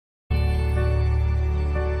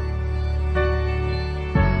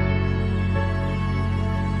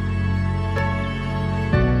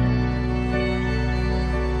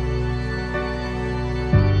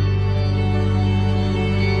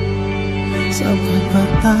Sa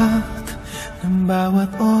pagpatak ng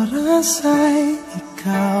bawat oras ay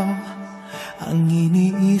ikaw ang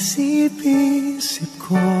iniisip-isip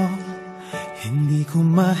ko. Hindi ko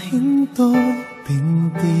mahinto,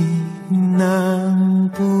 binti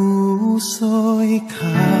ng puso.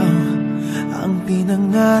 Ikaw ang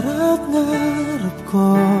pinangarap-ngarap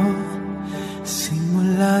ko,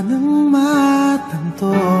 simula ng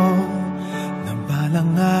matanto na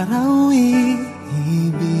balang araw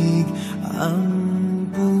iibig ang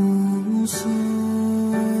puso.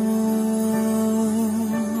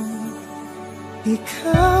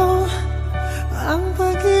 Ikaw ang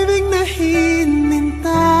pag-ibig na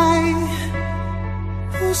hinintay,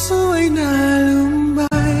 puso ay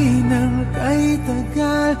nalumbay ng kay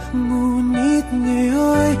tagal, ngunit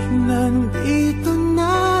ngayon nandito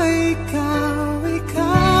na ikaw.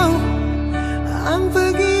 Ikaw ang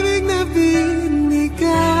pag-ibig na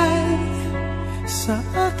binigay sa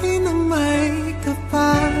akin ng may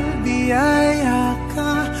kapal, biyaya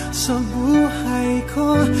ka sa buhay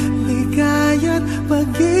ko, ligaya't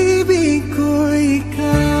pag-ibig ko ikaw.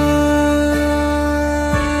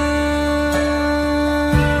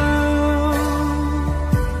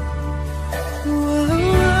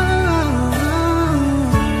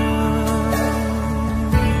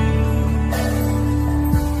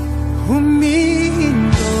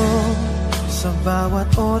 Humihinto sa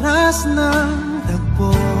bawat oras ng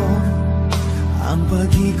tagpo, ang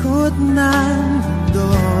pag-ikot ng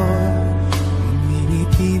mundo,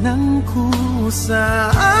 umingiti ng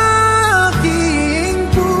kusa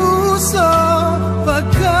aking puso.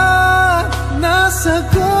 Pagkat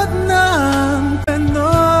nasagot ng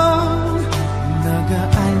tanong,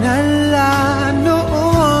 nag-aalala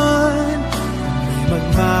noon, may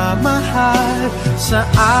magmamahal sa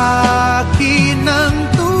akin ng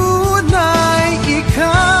tunay.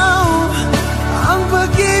 Ikaw ang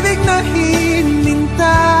pag-ibig na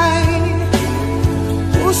hinintay,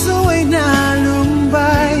 puso ay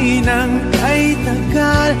nalumbay ng kay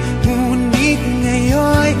tagal, ngunit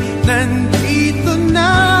ngayon nandito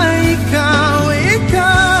na ikaw.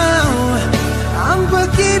 Ikaw ang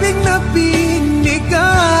pag-ibig na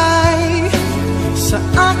binigay sa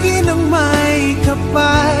akin ng may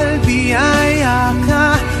kapal, biyaya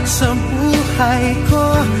ka sa buhay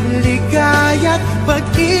ko, ligaya't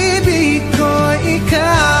pag-ibig ko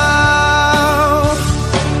ikaw.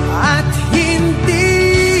 At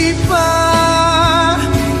hindi pa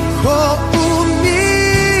ko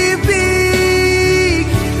umibig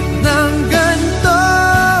ng ganito,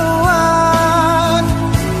 at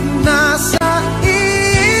nasa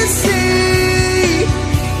isip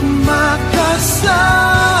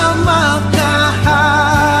makasama ka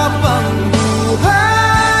habang buhay.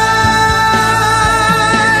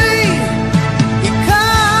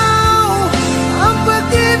 Ikaw ang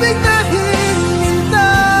pag-ibig na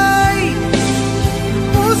hinintay,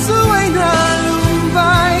 puso ay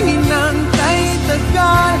nalumbay ng kay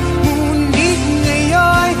tagal, ngunit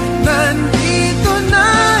ngayon nandito na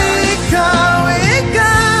ikaw.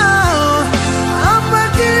 Ikaw ang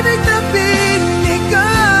pag-ibig na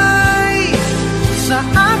binigay sa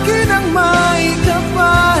akin ang may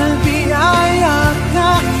kapal, biyaya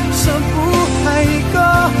ka sa buhay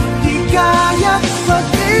ko, ligaya't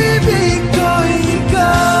pag-ibig ko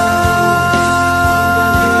ikaw.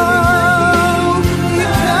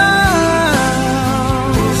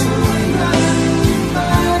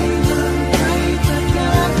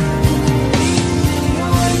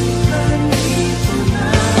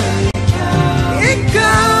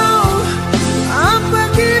 Ikaw ang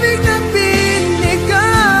pag-ibig na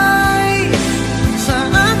binigay sa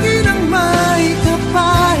akin ang may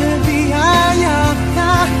kapal, biyaya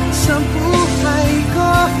ka sa buhay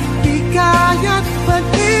ko, ligaya't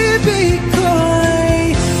pag-ibig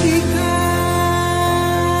ko'y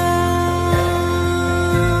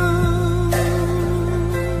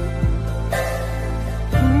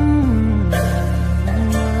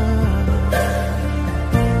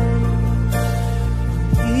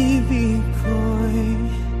pag-ibig ko'y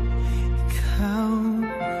ikaw.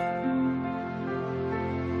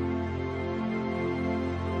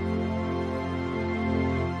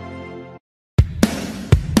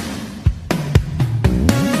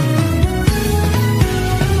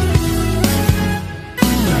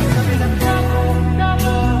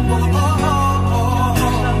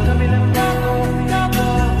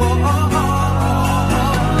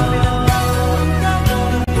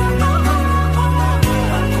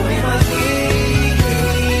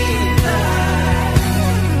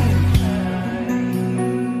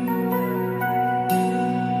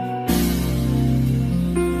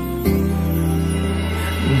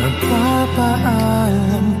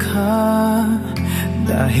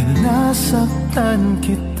 nasaktan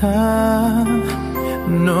kita,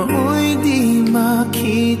 nooy di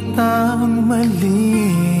makitang mali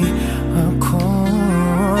ako.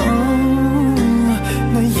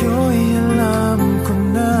 Ngayon'y alam ko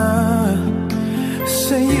na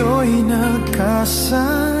sa'yo'y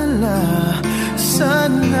nagkasala.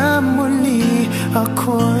 Sana muli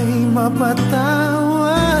ako'y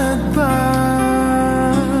mapatawad pa.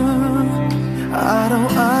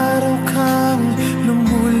 Araw-araw kang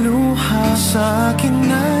lumuluha,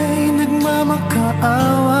 sa'kin ay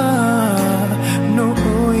nagmamakaawa.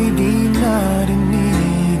 Nooy di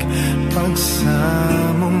narinig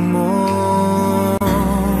pagsamo mo.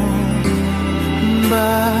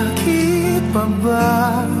 Bakit pa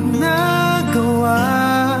ba nagawa?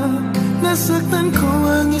 Nasaktan ko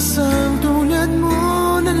ang isang tulad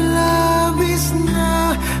mo na labis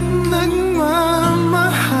na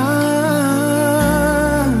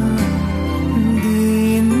nagmamahal.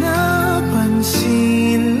 Di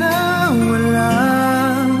napansin na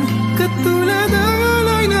walang katulad ang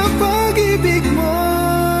alay na pag-ibig mo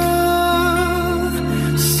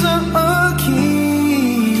sa akin.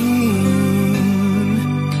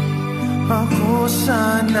 Ako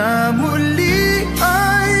sana muli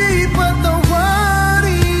ay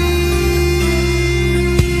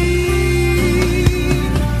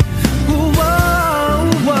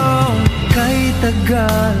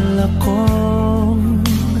tagal akong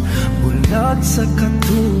bulag sa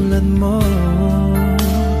katulad mo.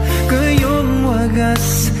 Kayong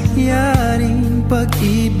wagas yaring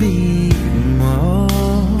pag-ibig mo.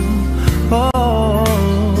 Oh,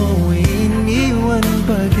 iniwan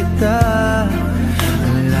pa kita,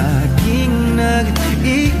 laging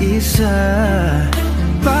nag-iisa.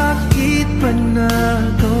 Bakit pa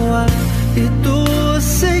nagawa ito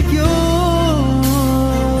sa'yo?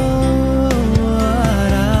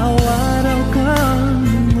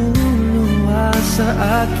 Sa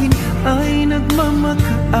akin ay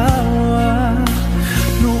nagmamakaawa.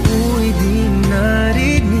 Nooy di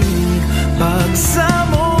narinig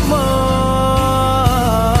pagsamo mo.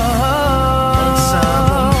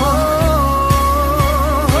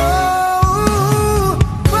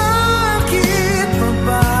 Bakit pa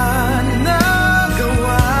ba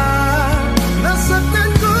nagawa?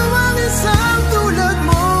 Nasaktan ko ang isang tulad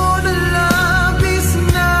mo na labis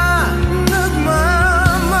na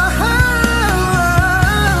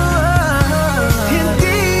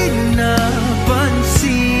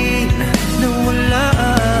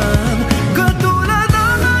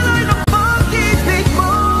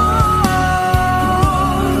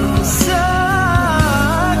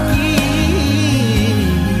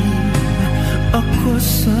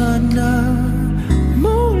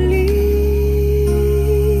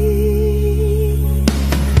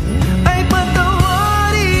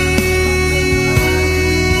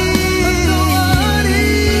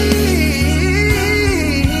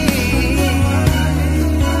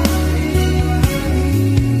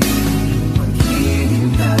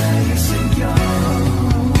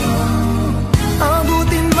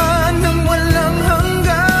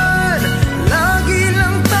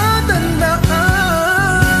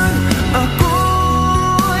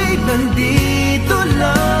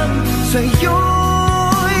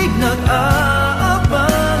sa'yo'y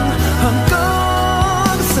nag-aabang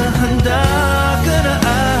hanggang sa handa ka na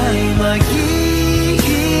ay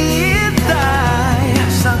maghihintay.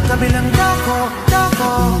 Sa kabilang dako,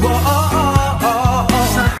 dako,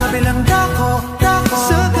 sa kabilang dako, dako,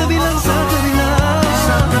 sa kabilang, sa kabilang,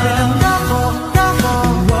 sa kabilang dako, dako,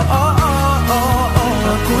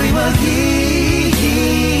 ako'y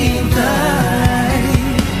maghihintay.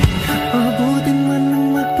 Abutin man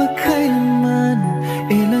ng magpakailanman,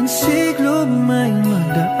 ilang siglo may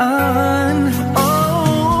magdaan.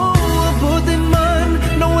 Oh, abutin man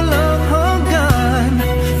na walang hanggan,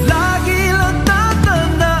 lagi lang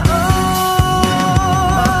tatandaan.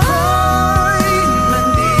 Ako'y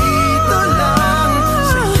nandito lang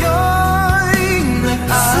sa'yo'y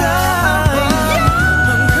nag-aabang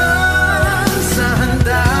hanggang sa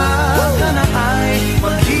handa ka na ay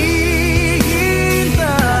maghihintay.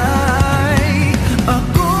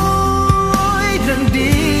 Ako'y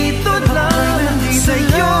nandito lang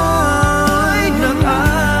sa'yo'y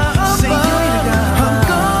nag-aabang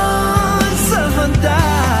hanggang sa handa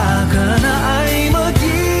ka na ay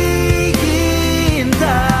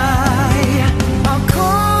maghihintay.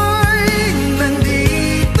 Ako'y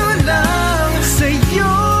nandito lang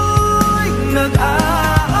sa'yo'y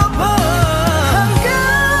nag-aabang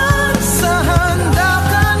hanggang sa handa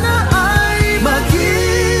ka na ay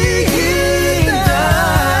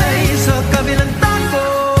maghihintay. Sa kabilang tako,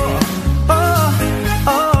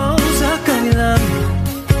 sa kabilang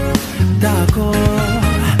dako.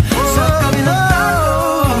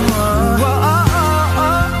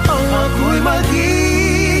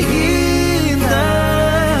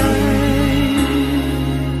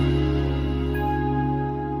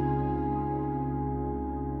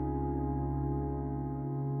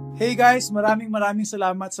 Hey guys, maraming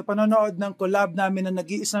salamat sa panonood ng collab namin na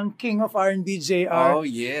nag-iisang King of R&B JR. Oh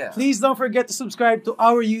yeah. Please don't forget to subscribe to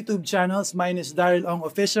our YouTube channels. Mine is Daryl Ong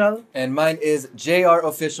Official. And mine is JR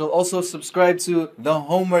Official. Also subscribe to the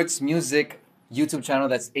Homeworks Music YouTube channel.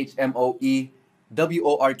 That's HMOEWORKZ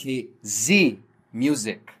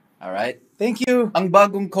Music. All right? Thank you. Ang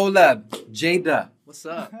bagong collab, Jada. What's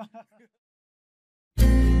up?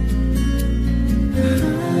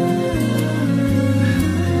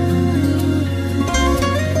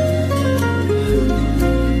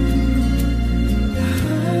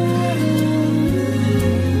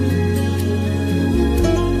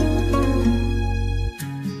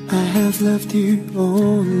 I have loved you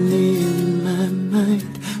only in my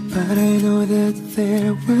mind, but I know that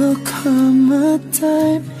there will come a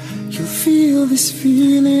time you'll feel this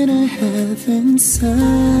feeling I have inside.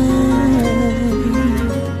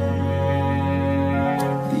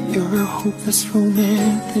 You're a hopeless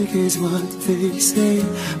romantic is what they say,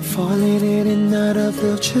 falling in and out of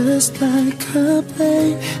love just like a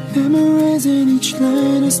play, memorizing each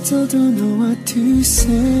line, I still don't know what to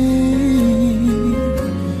say.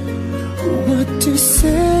 What to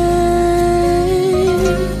say?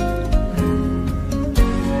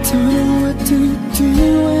 Don't know what to do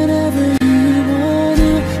whenever you want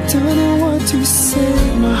it. Don't know what to say.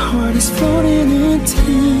 My heart is floating in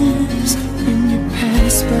tears when you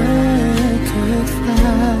pass by. I could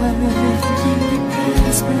fly. When you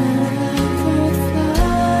pass by, I could fly.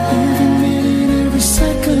 Every minute, every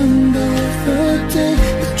second of the day,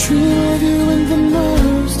 I dream of you in the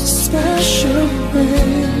most special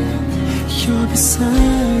way. You're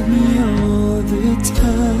beside me all the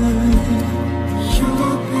time.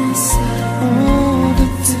 You're beside all the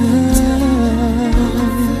time.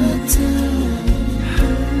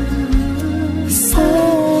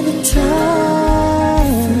 All the time.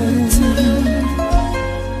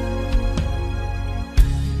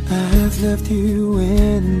 I have loved you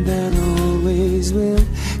and I always will.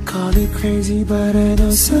 Call it crazy, but I know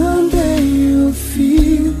someday you'll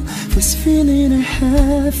feel this feeling I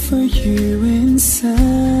have for you inside.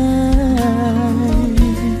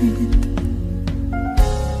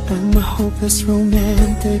 I'm a hopeless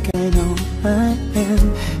romantic, I know I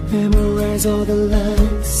am. Memorize all the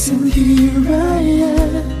lines, and here I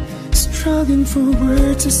am, struggling for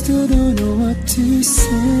words, I still don't know what to say.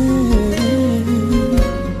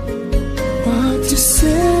 What to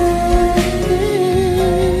say?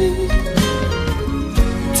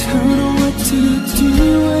 Don't know what to do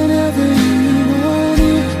whenever you want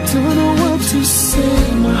it. Don't know what to say.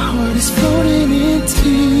 My heart is floating in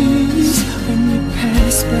tears when you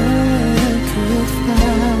pass by. I could fly.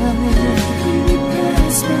 When you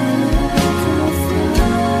pass by, I could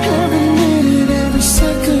fly. Every minute, every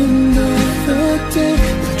second of the day,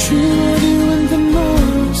 I dream of you in the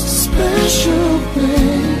most special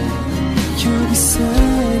way. You're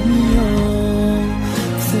beside me all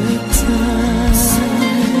the time.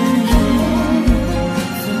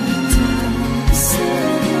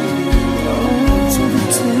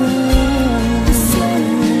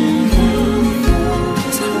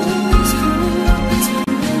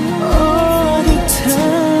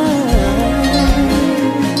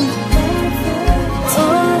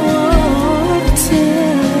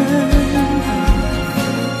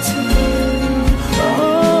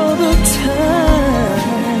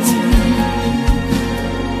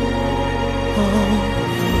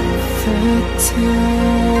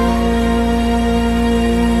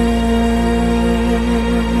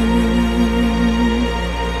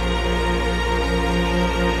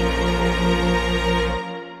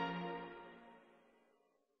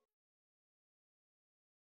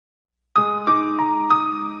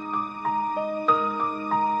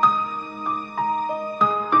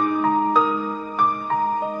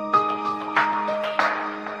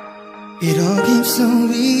 It all came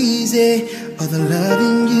so easy, all the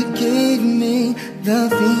loving you gave me,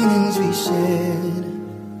 the feelings we shared.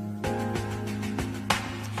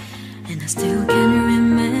 And I still can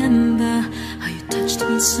remember how you touched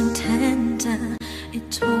me so tender. It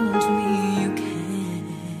told me you cared.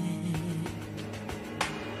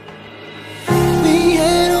 We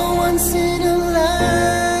had a once in a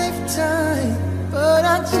lifetime, but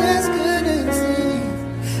I just couldn't see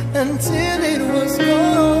until it was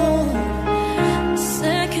gone.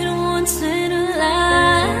 Second once in a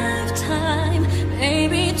lifetime,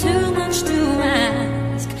 maybe too much to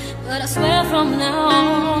ask, but I swear from now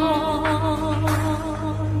on,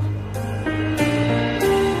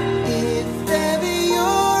 if ever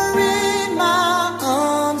you're in my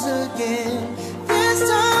arms again, this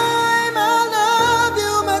time I'll love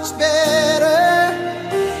you much better.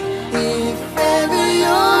 If ever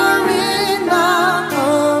you're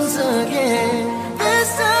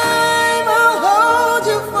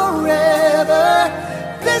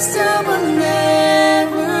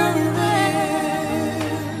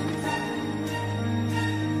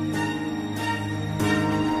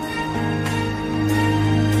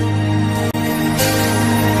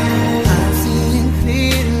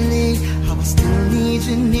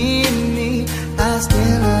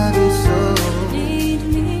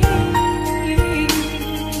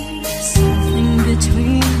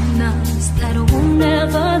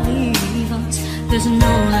there's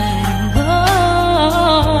no letting go.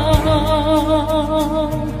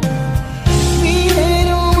 We had a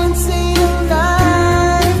once in a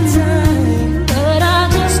lifetime, but I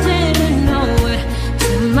just didn't know it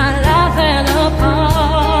till my life fell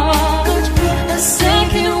apart. a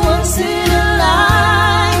second once in a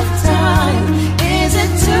lifetime. Is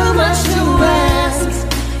it too much to ask?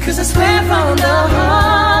 'Cause I swear from the heart,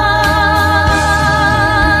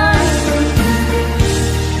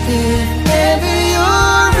 if ever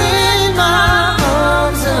you're in my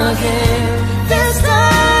arms again, this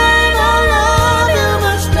time I'll love you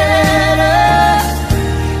much better.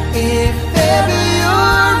 If ever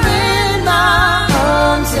you're in my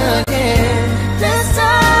arms again, this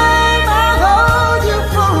time I'll hold you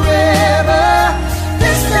forever.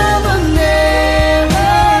 This time I'll never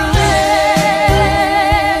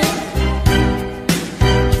end.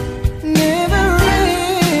 Never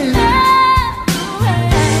end.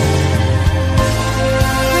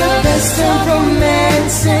 The best of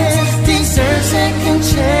romances deserve second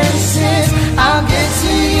chances. I'll get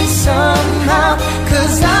to you somehow,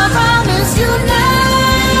 'cause I promise you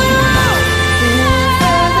now. If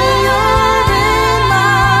ever you're in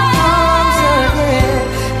my arms again,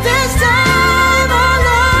 this time I'll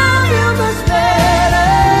love you much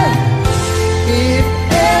better. If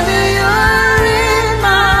ever you're in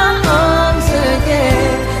my arms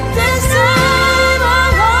again, this time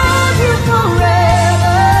I'll hold you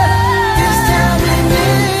forever. This time will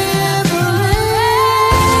never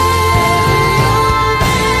end.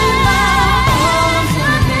 This time will never end.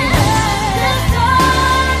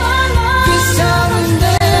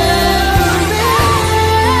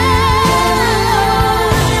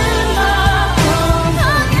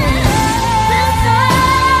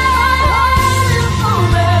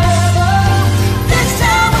 This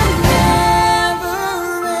time will never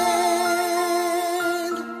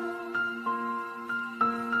end.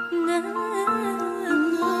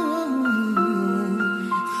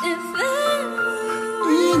 If ever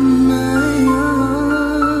In my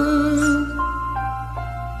arms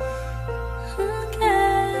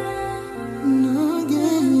again.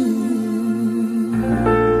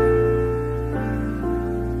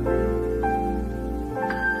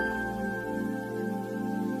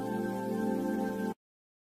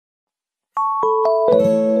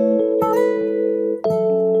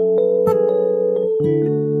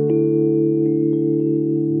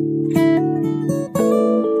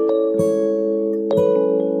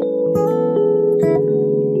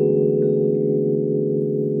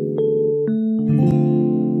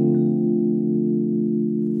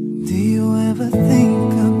 Do you ever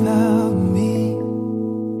think about me?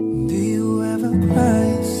 Do you ever cry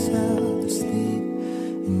yourself to sleep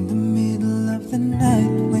in the middle of the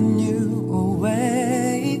night when you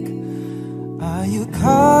awake? Are you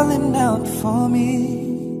calling out for me?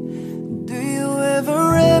 Do you ever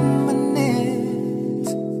reminisce?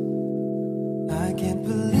 I can't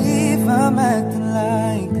believe I'm acting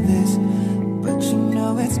like this, but you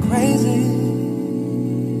know it's crazy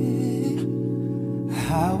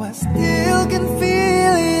how I still can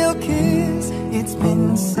feel your kiss. It's been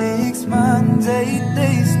 6 months, 8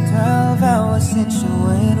 days, 12 hours since you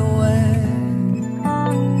went away.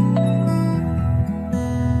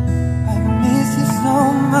 I miss you so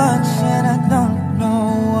much and I don't know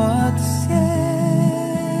what to say.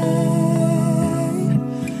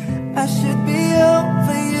 I should be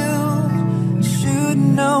over you, should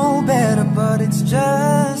know better, but it's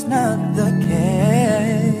just not the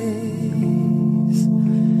case.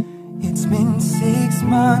 It's been 6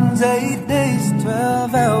 months, 8 days, 12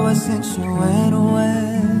 hours since you went away.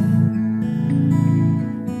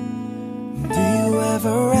 Do you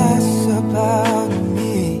ever ask about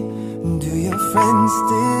me? Do your friends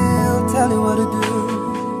still tell you what to do?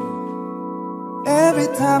 Every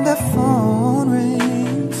time the phone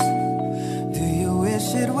rings, do you wish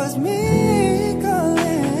it was me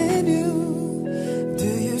calling you? Do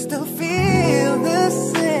you still feel the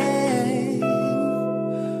same?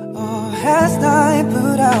 Or has time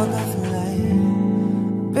put out the flame?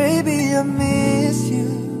 Baby, I miss you.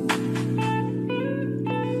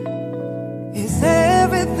 Is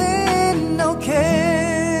everything okay?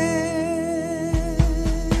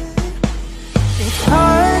 It's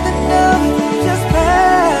hard enough just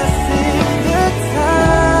passing the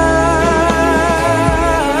time.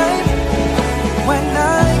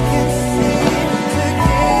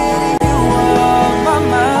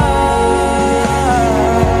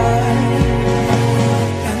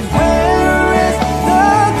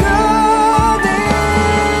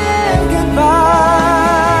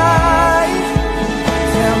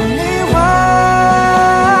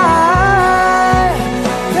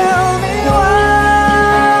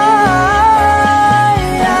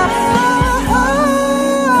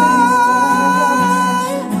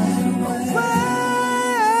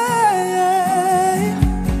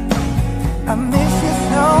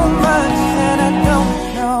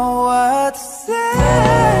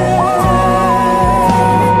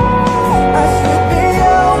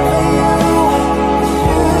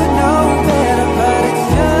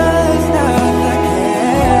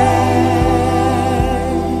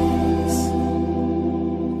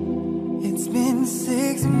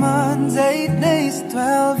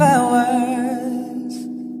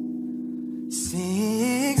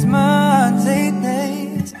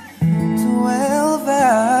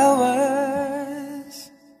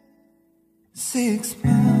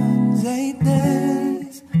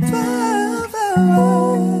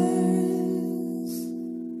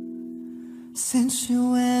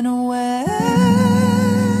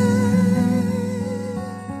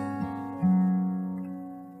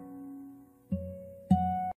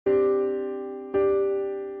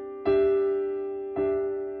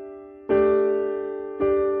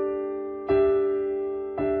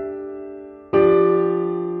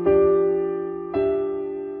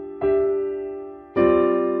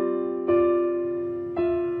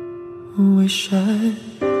 wish I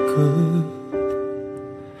could.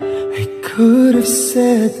 I could have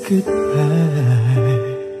said goodbye.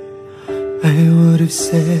 I would have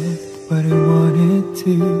said what I wanted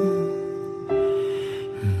to.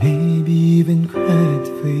 Maybe even cried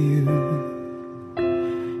for you.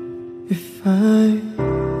 If I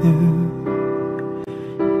knew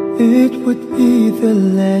it would be the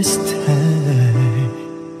last time,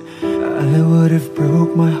 I would have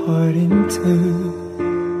broke my heart in two,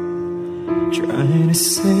 trying to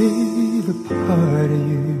save a part of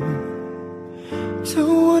you.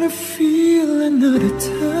 Don't wanna feel another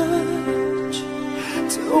touch,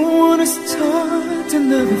 don't wanna start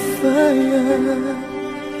another fire,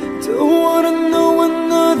 don't wanna know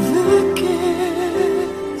another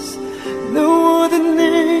kiss, no other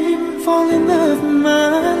name falling off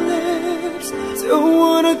my lips. Don't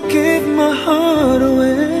wanna give my heart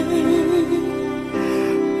away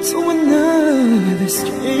to another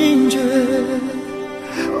stranger,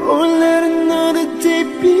 or let another day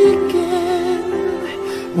begin.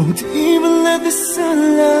 Won't even let the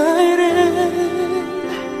sunlight in.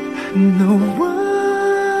 No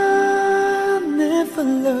one never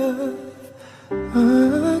love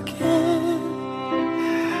again.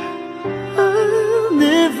 I'll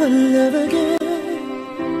never love again.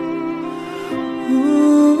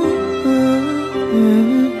 Ooh,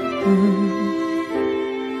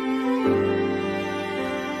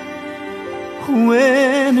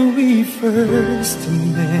 When we first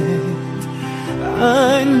met,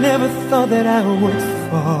 I never thought that I would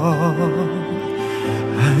fall.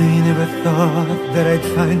 I never thought that I'd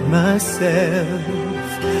find myself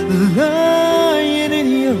lying in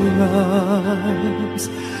your arms.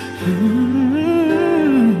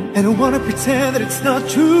 I don't wanna pretend that it's not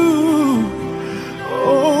true.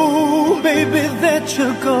 Oh, baby, that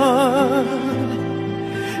you're gone.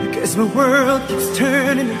 'Cause my world keeps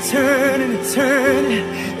turning and turning and turning,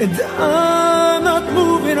 and I'm not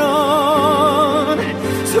moving on.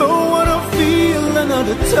 Don't wanna feel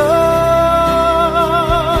another touch,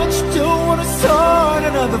 don't wanna start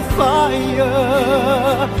another fire,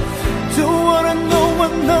 don't wanna know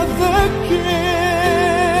another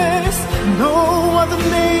kiss, no other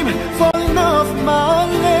name falling off my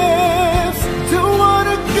lips. Don't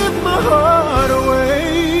wanna give my heart away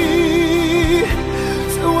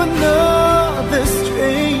to another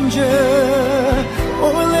stranger,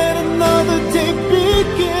 or let another day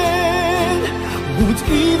begin. Won't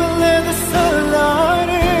even let the sunlight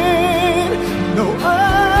in. No,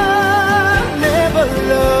 I'll never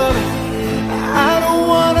love. I don't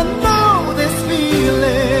wanna know this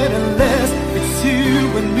feeling unless it's you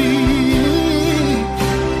and me.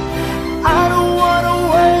 I don't wanna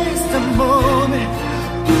waste a moment.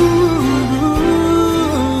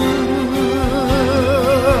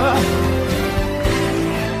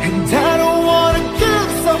 I don't wanna give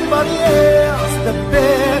somebody else the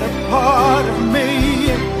better part of me.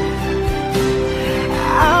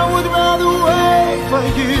 I would rather wait for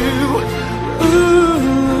you.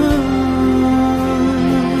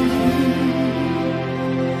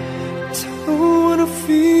 Don't wanna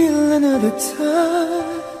feel another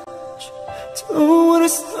touch, don't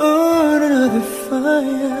wanna start another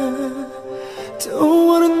fire, don't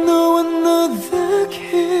wanna know another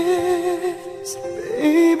kiss.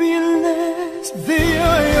 Baby, unless they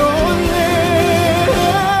are your lips.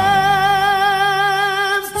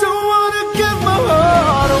 Don't wanna give my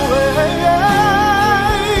heart away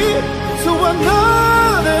to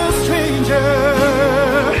another stranger,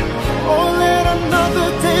 or let another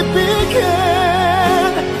day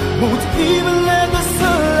begin. Won't even let the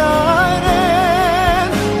sunlight in.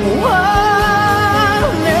 Oh,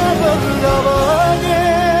 I'll never love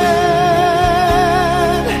again.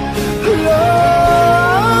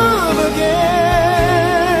 Love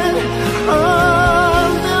again.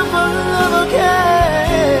 I'll never love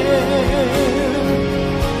again.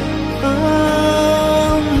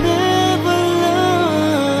 I'll never love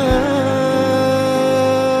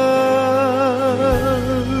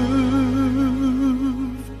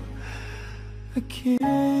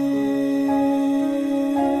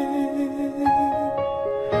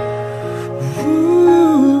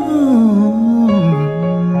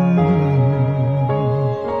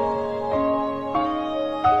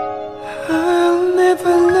I'll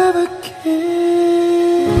never love again.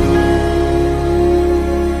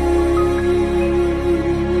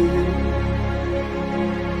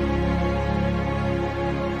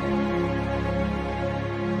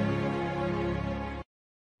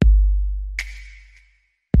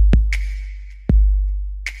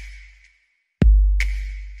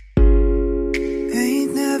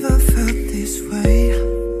 Ain't never felt this way.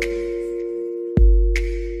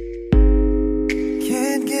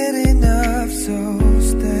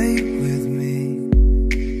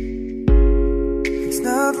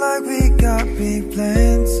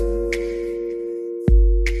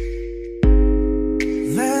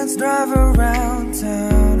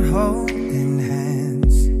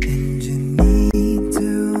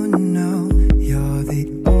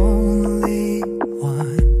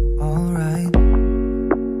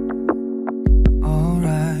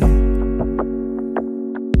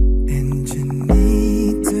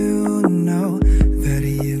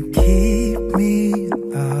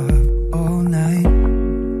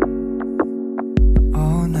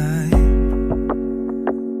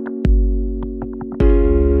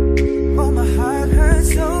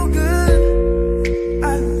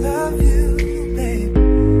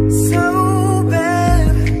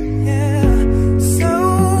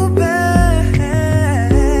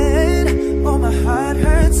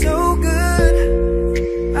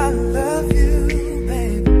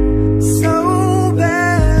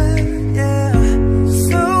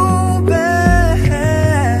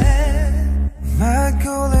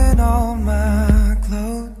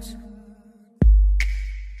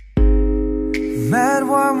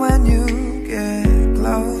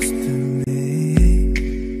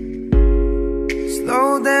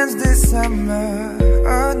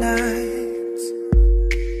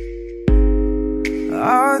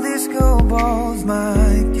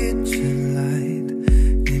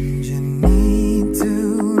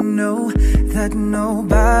 that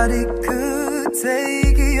nobody could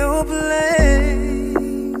take your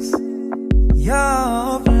place,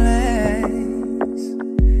 your place.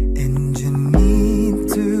 And you need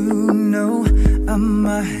to know I'm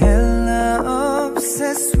a hella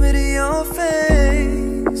obsessed with your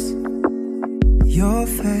face, your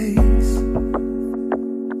face.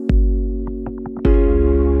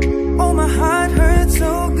 Oh, my heart hurts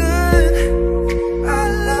so good. I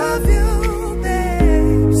love you,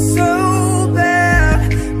 babe, so bad,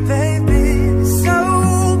 baby, so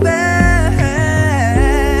bad.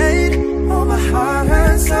 Oh, my heart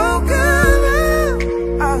hurts so good.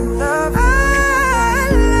 I love you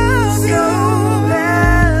so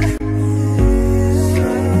bad, so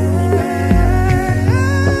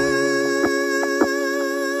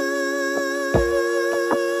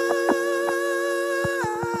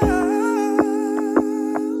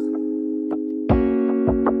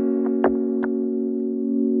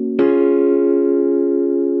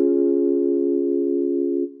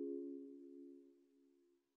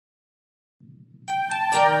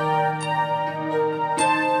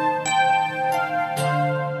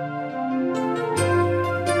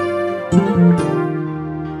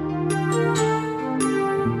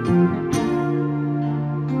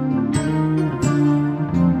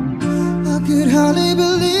I could hardly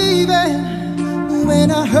believe it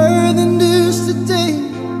when I heard the news today.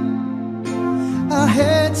 I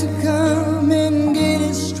had to come and get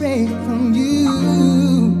it straight from you.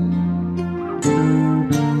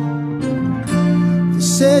 You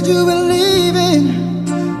said you were leaving,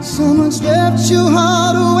 someone swept your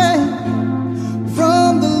heart away.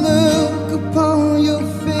 From the look upon your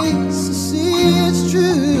face, I see it's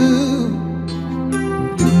true.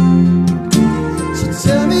 So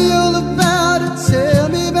tell me all about it, tell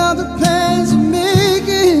me about the plans you're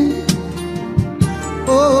making.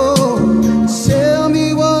 Oh, tell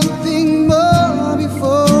me one thing more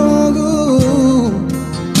before I go.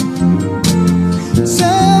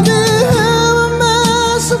 Tell me, how am I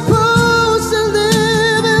supposed to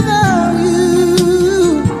live without you?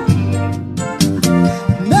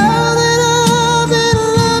 Now that I've been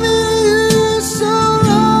loving you so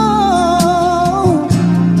long,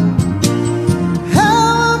 how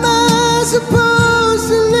am I supposed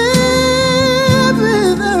to live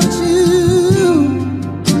without you?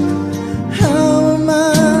 How am I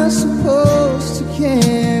supposed to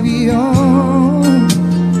carry on?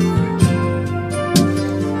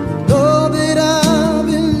 All that I've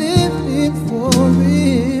been living for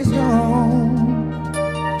is gone.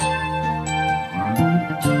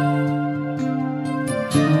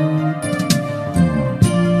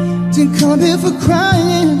 Didn't come here for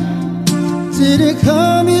crying, didn't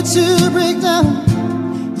come here to break down.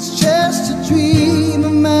 It's just a dream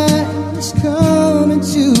of mine that's coming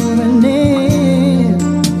to an end.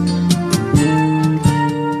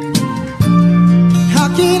 How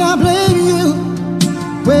can I blame you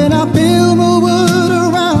when I build my world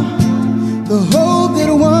around the hope that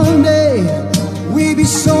one day we'd be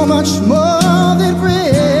so much more than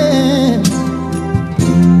friends?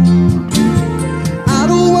 I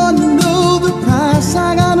don't want to know the price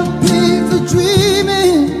I gotta pay for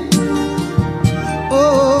dreaming.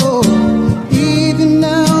 Oh, even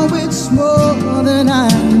now it's more than I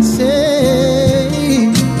can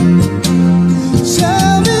say.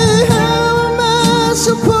 Tell me, how am I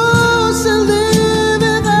supposed to live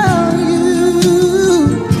without you?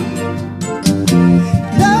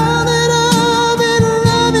 Now that I've been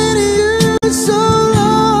loving you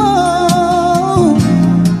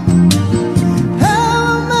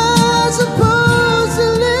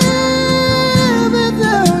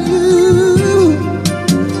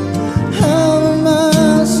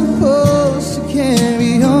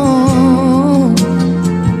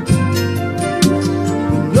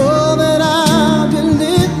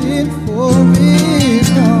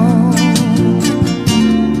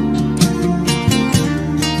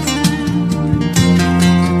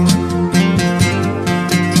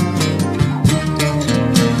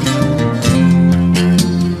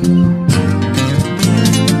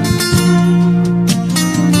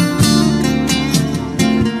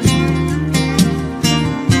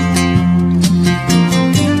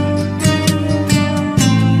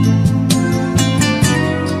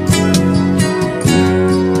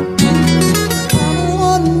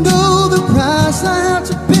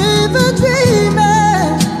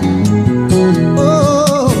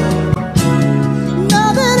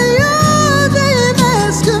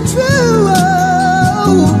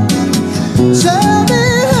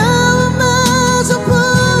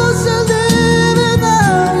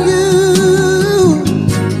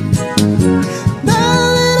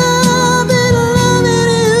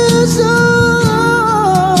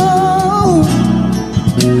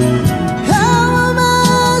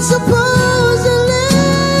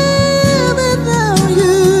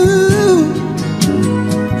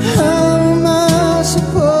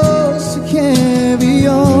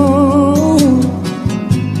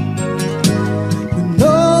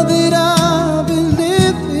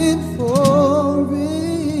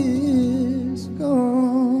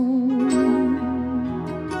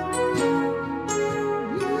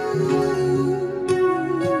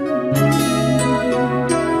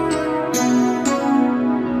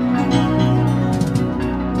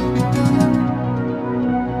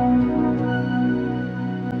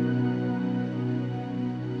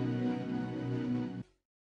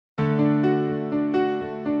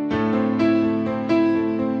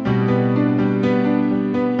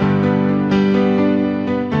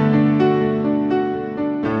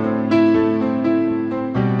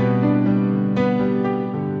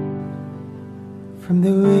From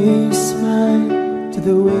the way you smile to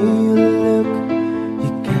the way you look,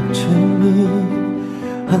 you capture me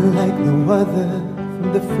unlike no other. From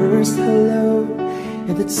the first hello,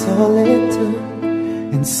 and that's all it took.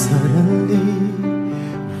 And suddenly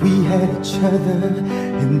we had each other,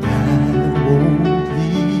 and I won't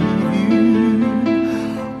leave you.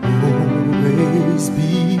 Always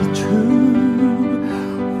be true.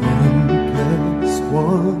 1 +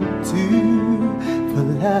 1, 2 for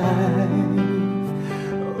life,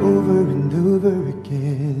 over and over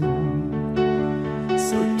again.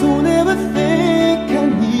 So don't ever think I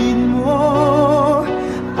need more.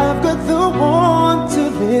 I've got the one to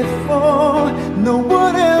live for. No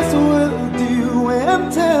one else will do. I'm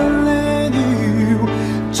telling you,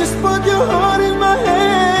 just put your heart in my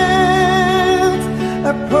hands.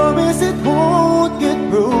 I promise it won't get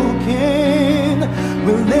broken.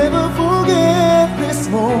 We'll never forget this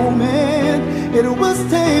moment. It will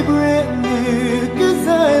stay brand new, 'cause I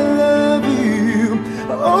love you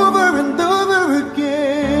over and over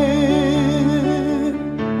again.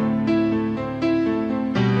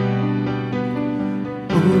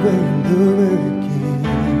 Over and over again.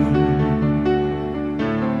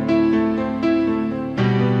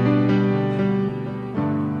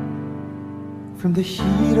 From the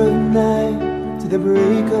heat of night to the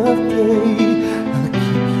break of day, I'll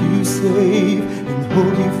keep you safe and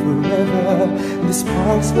hold you forever. And the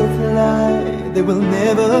sparks will fly, they will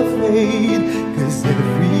never fade, 'cause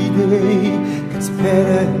every day gets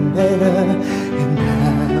better and better. And I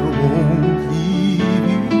won't leave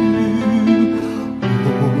you.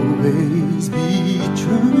 Always be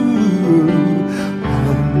true.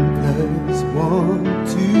 1 + 1,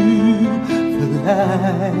 2 for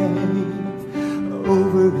life,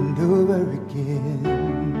 over and over again.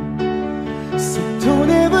 So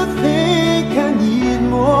don't ever think I need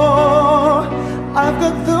more. I've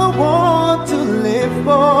got the one to live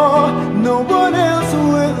for. No one else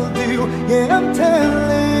will do. Yeah, I'm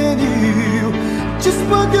telling you, just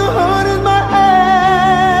put your heart in my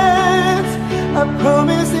hands. I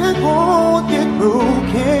promise it won't get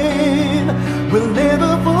broken. We'll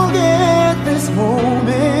never forget this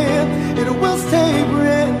moment. It will stay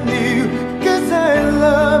brand new, 'cause I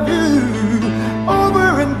love you over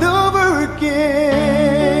and over again.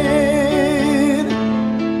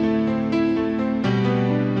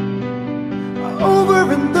 Over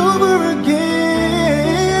and over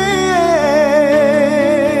again.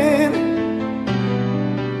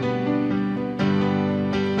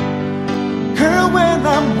 Girl, when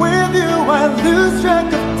I'm with you, I lose track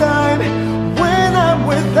of time. When I'm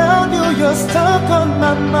without you, you're stuck on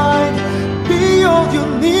my mind. Be all you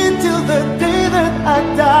need till the day that I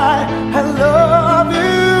die. I love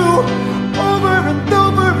you over and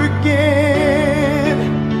over again.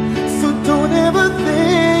 So don't ever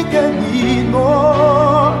think I need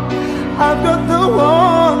more. I've got the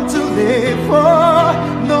one to live for.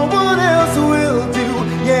 No one else will do.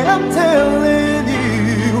 Yeah, I'm telling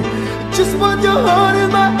you, just put your heart in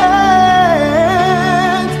my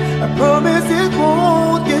hands. I promise it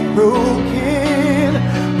won't get broken.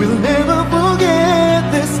 We'll never forget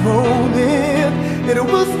this moment. It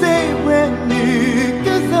will stay brand new,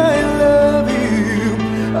 'cause I love you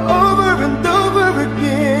over and over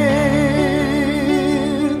again.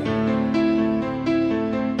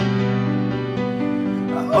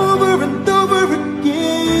 Over and over again.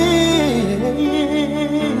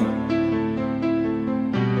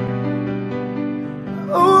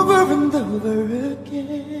 Over and over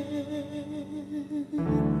again.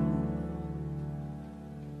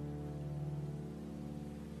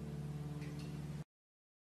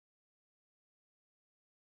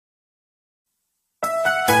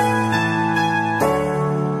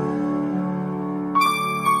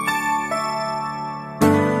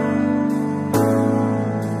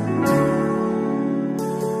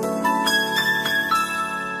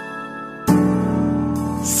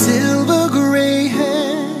 Silver gray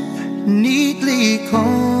hair, neatly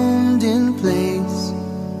combed in place.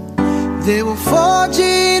 There were 4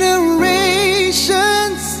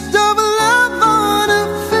 generations of love on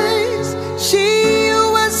her face. She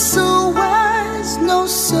was so wise, no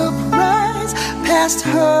surprise, past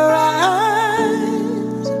her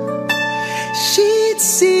eyes. She'd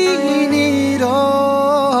seen it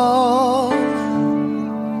all.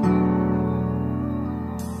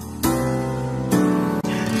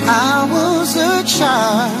 I was a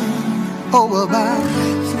child, oh, about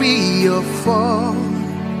 3 or 4.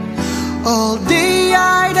 All day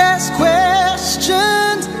I'd ask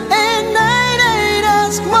questions and night I'd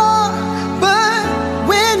ask more. But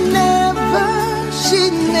whenever, she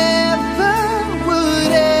never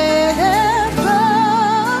would ever.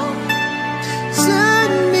 So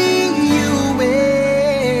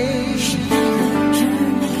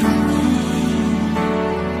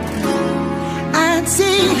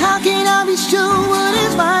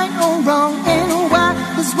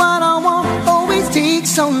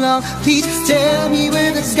long. Please tell me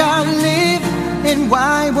where this guy live, and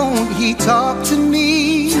why won't he talk to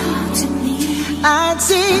me? I'd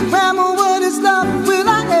say, Grandma, what is love? Will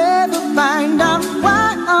I ever find out? Why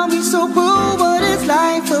are we so cruel? What is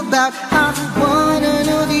life about? I wanna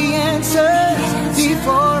know the answer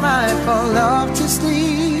before I fall off to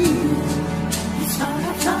sleep.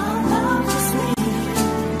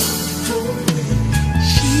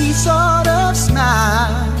 She sort of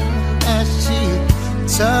smiled as she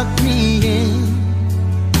tucked me in.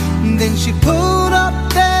 Then she pulled up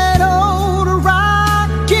that old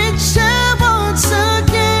rocking chair once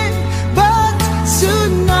again. But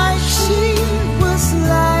tonight she was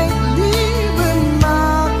slightly,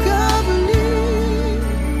 remarkably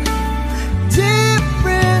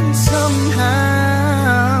different somehow.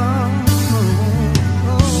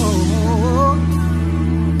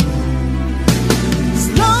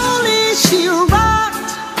 Slowly she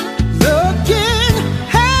rocked, looking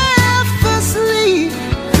half asleep.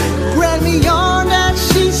 Grabbed me on that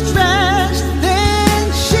she stretched, then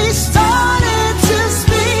she started to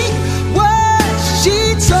speak. What she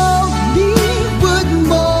told me would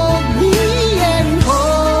mold me and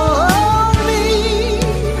hold me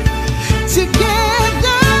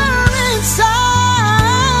together inside.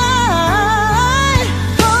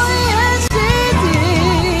 Oh yes, she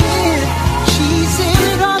did. She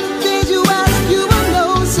said all the things you ask you will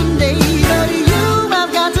know someday, but you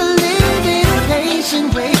have got to live in a patient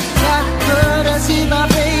way. Got to put us in by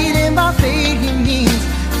fate, and by fate he means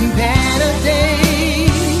better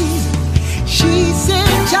days. She said,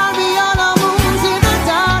 child, be on our moons in the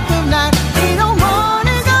dark of night. Ain't no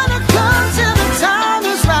morning gonna come till the time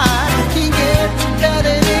is right. Can get to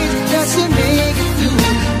better days just to make it through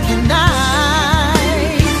the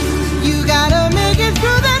night. You gotta make it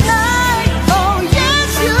through the night. Oh yes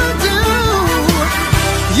you do.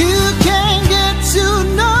 You can't get to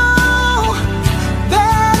know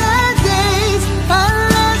better days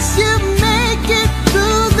unless you make it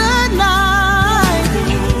through the night.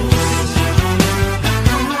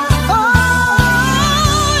 Oh,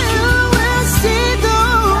 you will see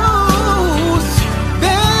those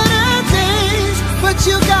better days, but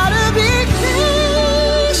you gotta be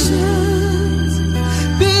patient.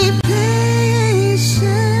 Be patient.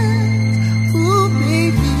 Ooh,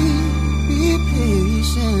 baby, be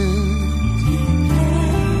patient.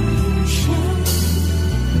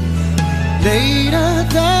 Later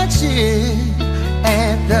that year,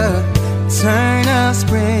 at the turn of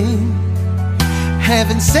spring,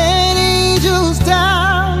 heaven sent angels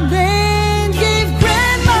down and gave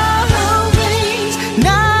Grandma her wings.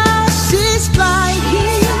 Now she's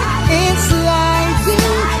flying and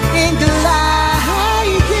sliding and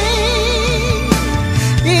gliding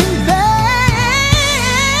in better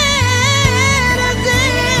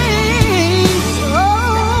days.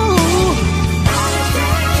 Oh.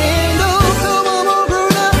 And although I'm all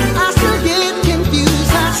grown up, I still get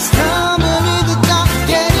confused. I stumble in the dark,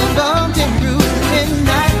 getting bumped and bruised. When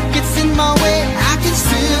night gets in my way, I can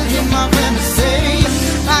still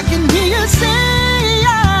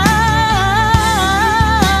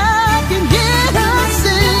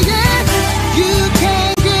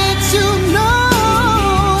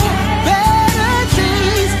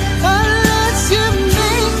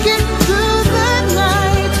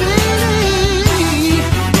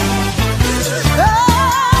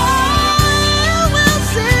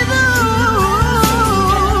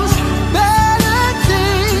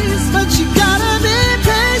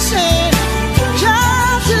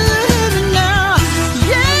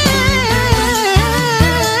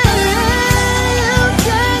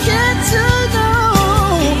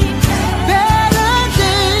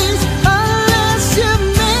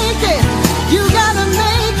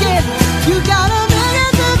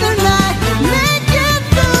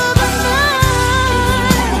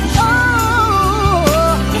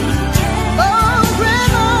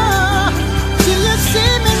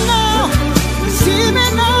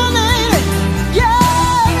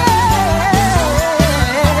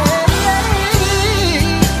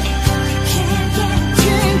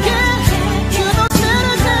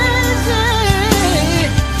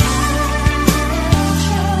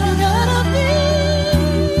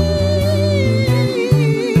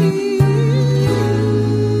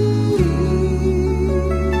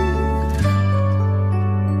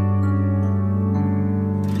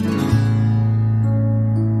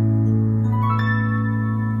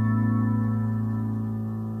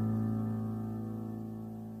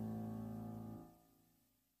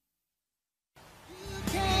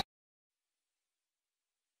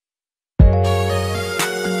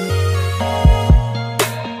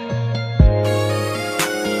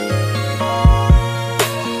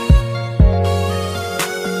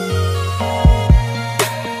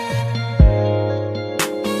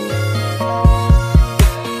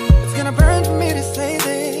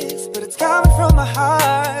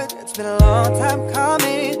It's been a long time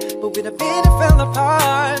coming, but we've been and fell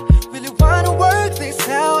apart. Really wanna work this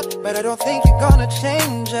out, but I don't think you're gonna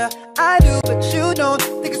change. I do, but you don't.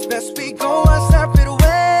 Think it's best we go our separate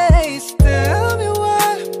ways. Tell me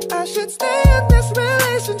why I should stay in this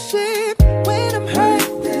relationship when I'm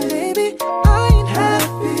hurt, baby. I ain't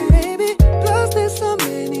happy, baby. Plus there's so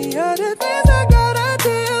many other things I gotta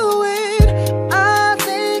deal with. I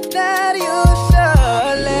think that you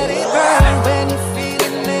should let it burn when you feel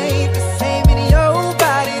it ain't the same in your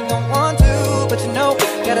body. Don't want to, but you know,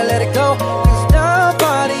 gotta let it go. Cause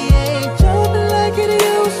nobody ain't jumping like it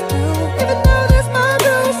used to. Even though this might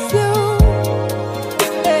lose you.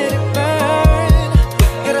 Let it burn,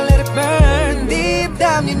 gotta let it burn. Deep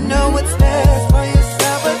down you know what's best for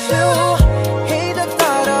yourself, but you hate the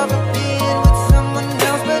thought of it being with someone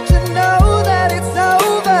else. But you know that it's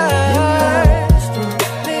over.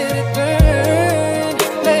 Let it burn,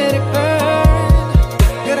 let it burn.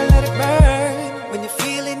 Gotta let it burn. When you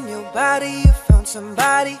feel in your body you found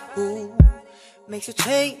somebody who makes you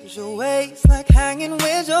change your ways, like hanging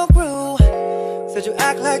with your crew. Said you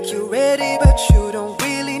act like you're ready, but you don't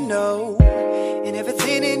really know. And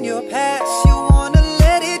everything in your past, you wanna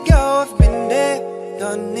let it go. I've been there,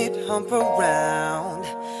 done it, hump around.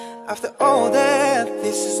 After all that,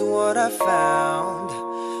 this is what I found.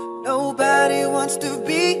 Nobody wants to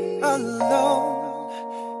be alone.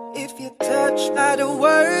 If you're touched by the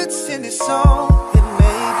words in this song, then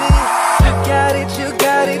maybe you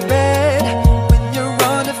got it bad. When you're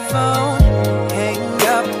on the phone, hang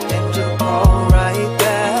up and you'll call right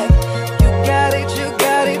back. You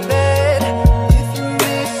got it bad. If you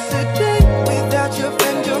miss a day without your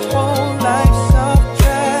friend, your whole life's off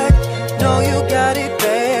track. No, you got it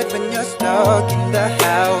bad when you're stuck in the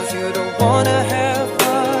house. You don't wanna have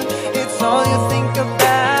fun, it's all you think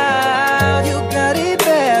about. You got it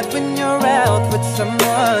bad when you're out with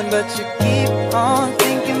someone, but you keep on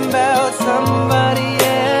thinking about somebody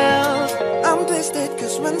else. I'm twisted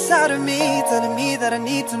cause one side of me telling me that I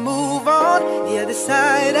need to move on. The other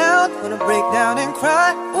side out, wanna break down and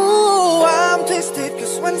cry. Ooh, I'm twisted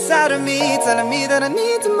cause one side of me telling me that I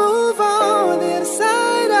need to move on. The other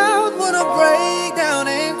side out, wanna break down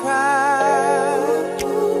and cry.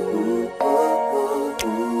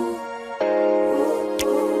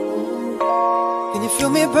 Can you feel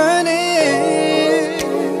me burning?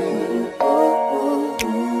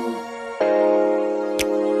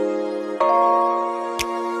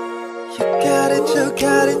 You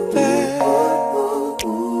got it bad.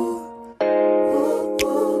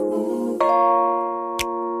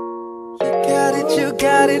 You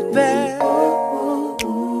got it bad.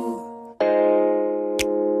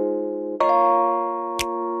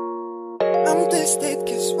 I'm twisted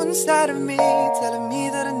cause one side of me telling me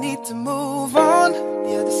that I need to move on.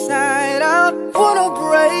 The other side out, wanna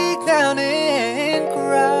break down and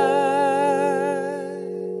cry.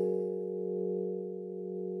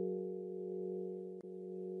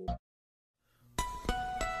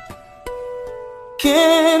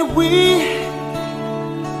 Can we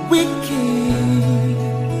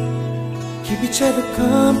keep each other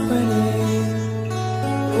company?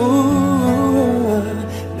 Ooh,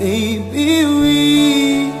 maybe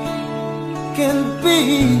we can be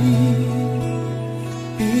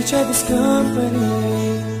each other's company.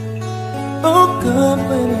 Oh,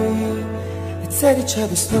 company. Let's at each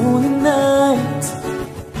other's lonely nights,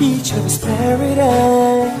 each other's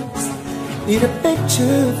paradise. Need a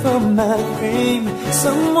picture from my frame,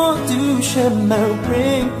 someone to share my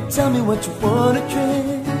ring. Tell me what you wanna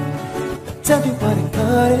drink, tell me what I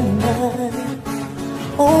got at night.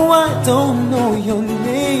 Oh, I don't know your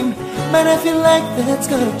name, but I feel like that's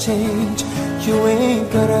gonna change. You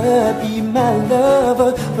ain't gotta be my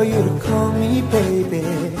lover for you to call me baby.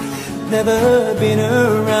 Never been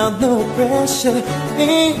around no pressure,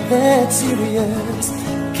 ain't that serious.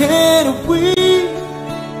 Can we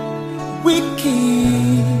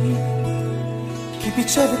keep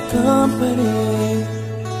each other company?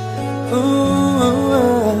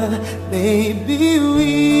 Ooh, maybe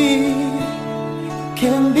we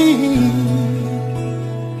can be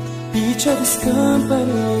each other's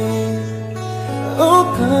company. Oh,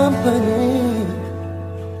 company.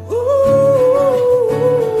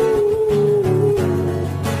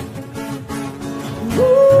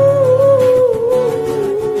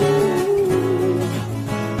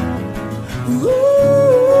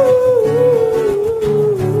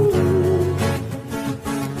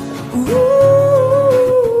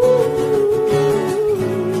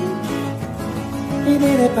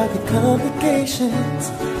 About the complications,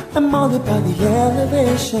 I'm all about the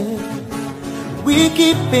elevation. We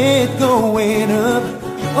keep it going up,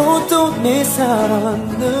 Oh, don't miss out on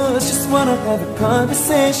us. Just wanna have a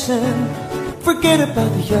conversation. Forget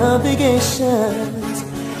about the obligations.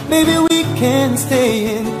 Maybe we can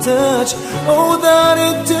stay in touch. Oh, without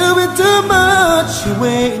it doing too much. You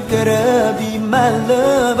ain't gotta be my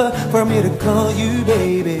lover for me to call you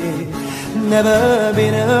baby. Never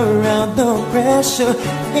been around, no pressure.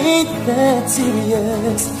 Ain't that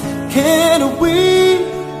serious. Can we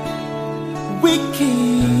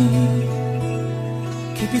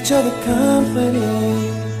keep each other company?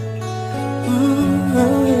 Ooh,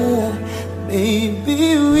 oh yeah. Maybe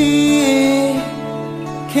we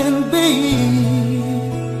can be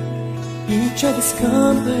each other's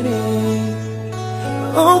company.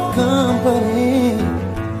 Oh, company.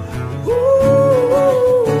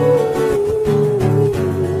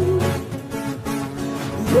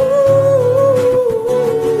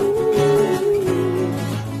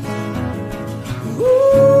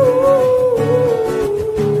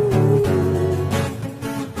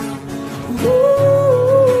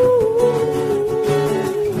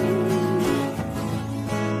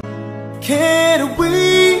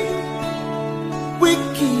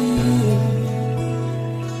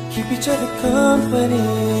 Each other company.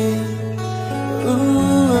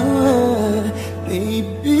 Ooh,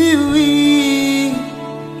 maybe we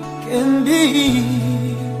can be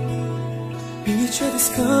each other's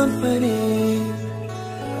company.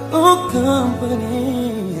 Oh, company.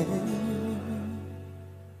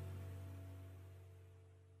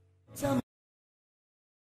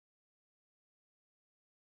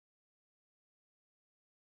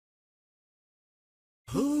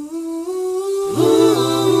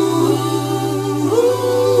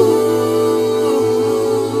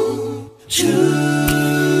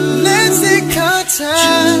 Let's take our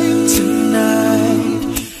time tonight,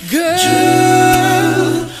 girl.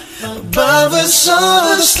 Above us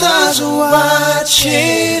all the stars are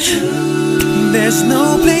watching. There's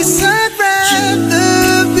no place I'd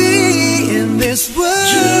rather be in this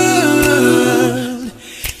world.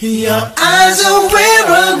 Your eyes are where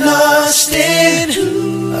I'm lost in.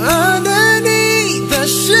 Underneath the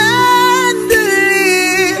chandelier,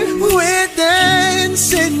 we're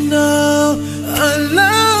dancing all alone.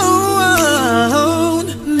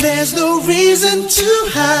 There's no reason to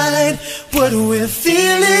hide what we're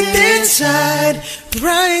feeling inside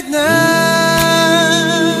right now.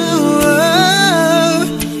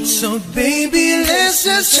 So baby, let's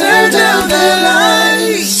just turn down the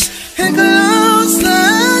lights and close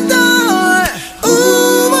the door.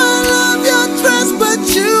 Ooh, I love your dress, but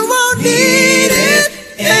you won't need it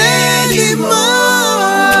anymore.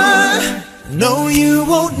 No, you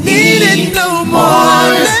won't need it no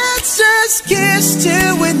more. Let's just kiss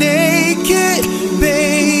till we're naked,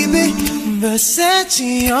 baby.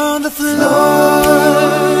 Versace on the floor,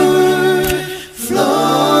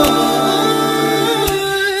 floor,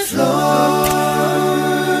 floor.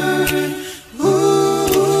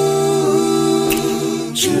 Ooh,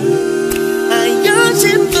 I yacht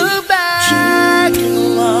in the back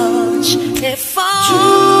and watch it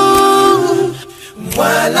fall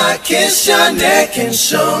while I kiss your neck and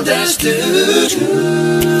shoulders too.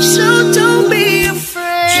 So don't be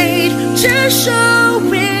afraid, just show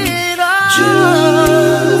it off.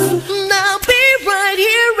 Now be right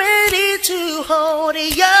here ready to hold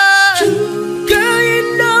you. Girl, you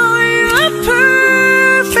know you're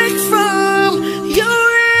perfect from your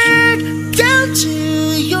head down to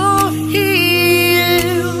your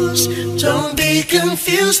heels. Don't be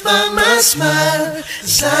confused by my smile,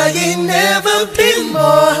 'cause I ain't never been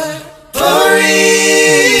more for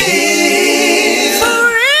real. For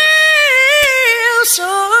real, so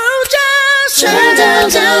just turn down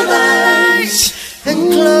the lights and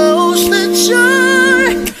close the door.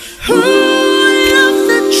 Ooh, I love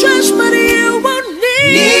the trust, but you won't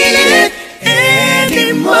need it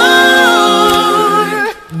anymore.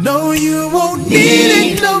 No, you won't need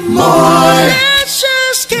it no more. Let's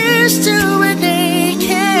just kiss till we're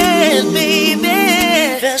naked, baby.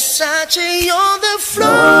 Versace on the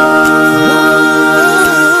floor.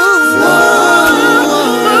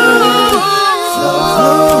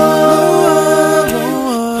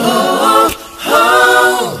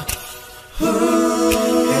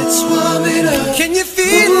 Can you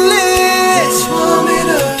feel it? It's warming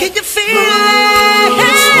up. Can you feel it?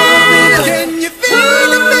 It's warming up. Can you feel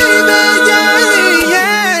it, baby?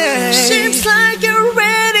 Yeah, yeah.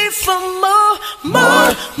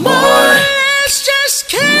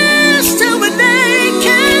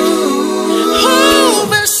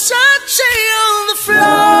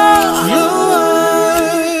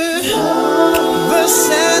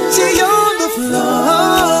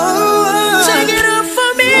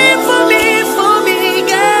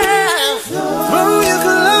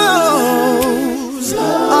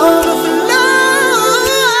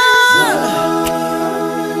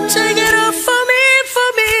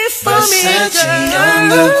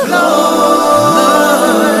 the floor,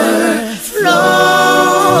 floor,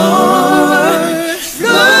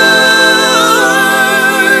 floor.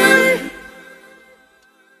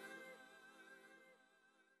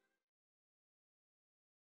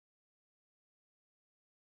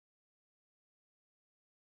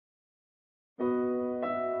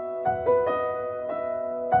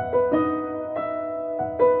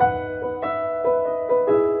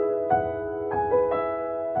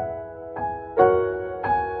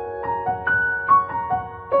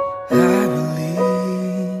 I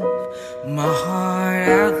believe my heart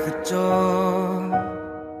out the door.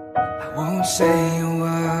 I won't say a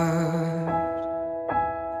word.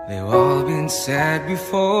 They've all been said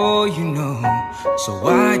before, you know. So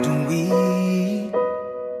why don't we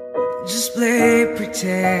just play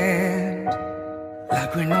pretend,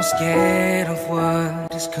 like we're not scared of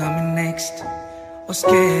what is coming next, or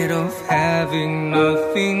scared of having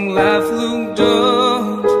nothing left. Look,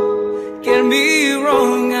 don't get me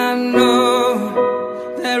wrong, I know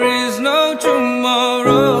there is no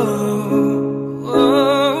tomorrow.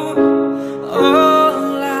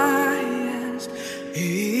 All I ask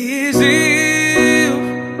is if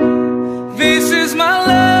this is my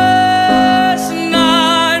last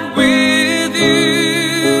night with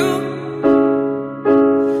you,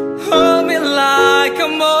 hold me like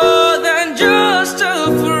I'm more than just a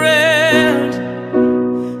friend.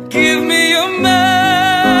 Give me your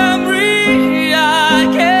memory I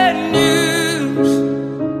can use.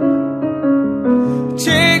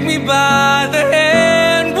 Take me by the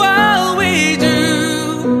hand while we do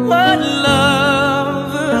what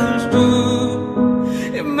lovers do.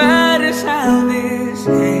 It matters how this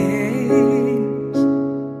ends,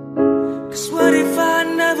 'cause what if I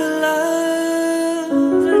never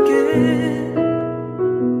love again?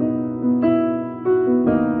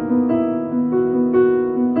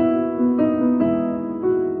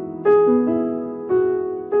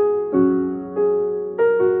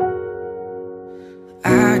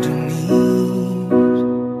 I don't need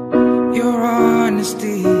your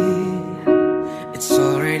honesty, it's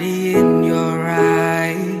already in your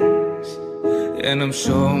eyes. And I'm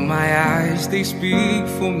sure my eyes, they speak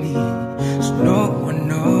for me, so no one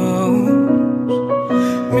knows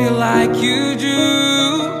me like you do.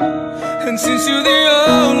 And since you're the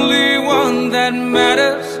only one that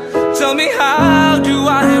matters, tell me, how do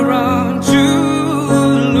I run to?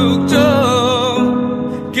 Look,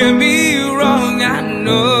 don't get me wrong, I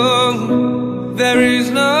know there is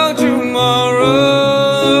no tomorrow.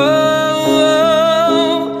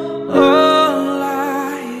 All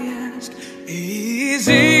I ask is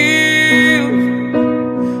if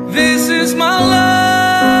this is my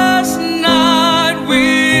last night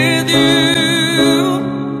with you,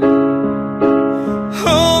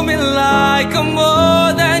 hold me like I'm more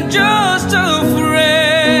than just a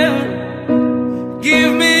friend.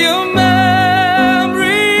 Give me your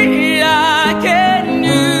memory I can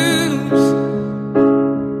use.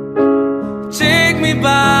 Take me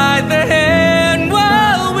by the hand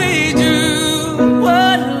while we do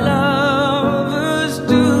what lovers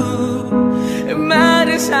do. It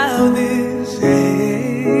matters how this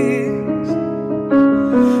ends,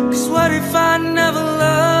 'cause what if I never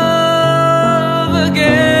love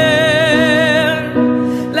again?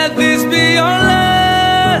 Let this be your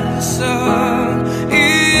lesson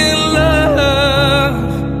in love.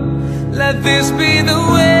 Let this be the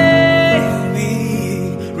way we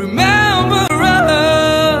remember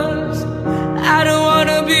us. I don't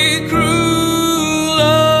wanna be cruel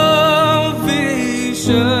or vicious,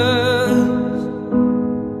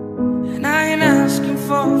 and I ain't asking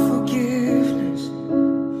for forgiveness.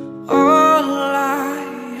 All I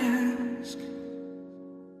ask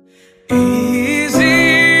is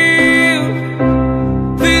if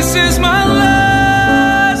this is my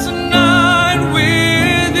last night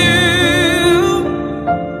with you,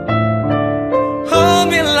 hold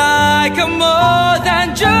me like I'm more than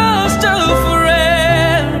just a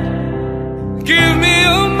friend. Give me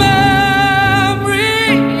your memory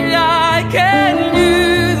I can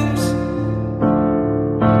use.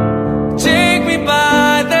 Take me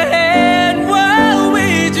by the hand while we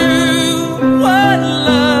do what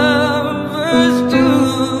lovers do.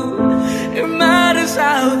 It matters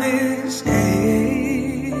how this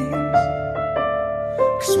ends,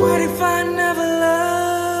 'cause what if I never love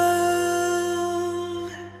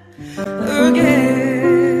again?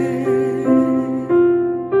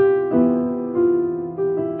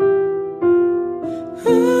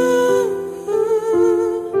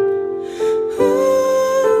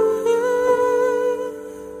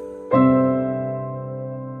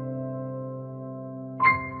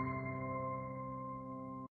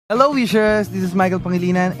 Hello Wishers, this is Michael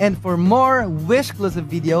Pangilinan, and for more Wish-exclusive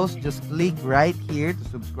videos, just click right here to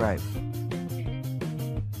subscribe.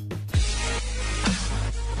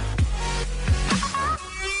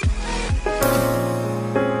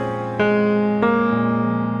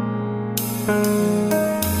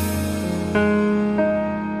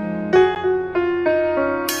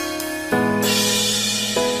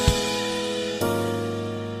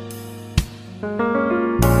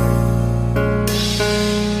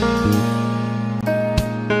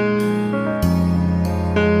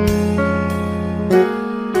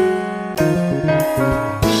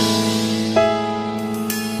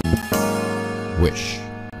 Wish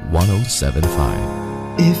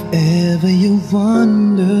 1075. If ever you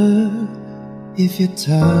wonder if you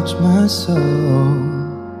touch my soul,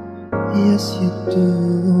 yes you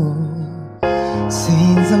do.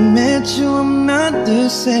 Since I met you, I'm not the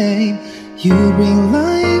same. You bring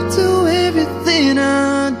life to everything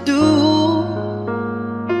I do.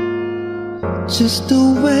 Just the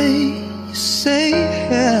way you say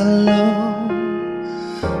hello,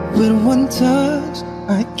 with one touch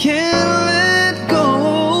I can't let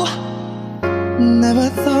go. Never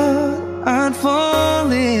thought I'd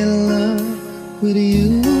fall in love with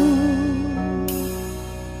you.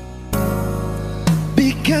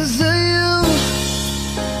 Because of you,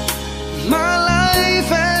 my life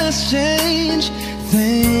has changed.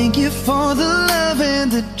 Thank you for the love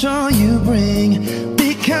and the joy you bring.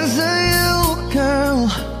 Because of you, girl,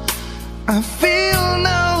 I feel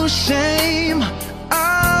no shame.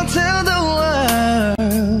 I'll tell the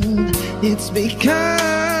world it's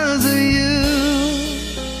because of you.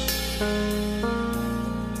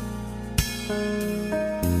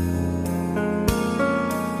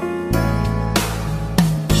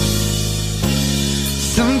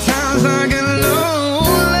 Sometimes I get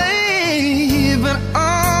lonely, but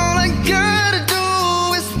all I gotta do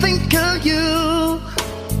is think of you.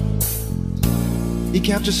 You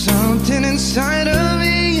capture something inside of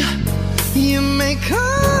me. You make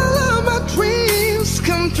all of my dreams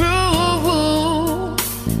come true.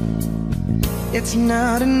 It's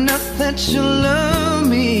not enough that you love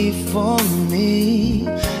me for me.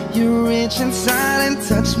 You reach inside and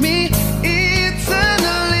touch me eternally.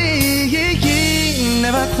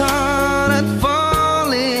 Never thought I'd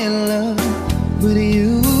fall in love with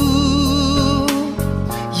you.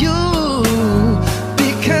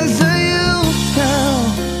 Because of you, girl,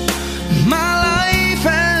 my life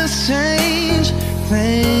has changed.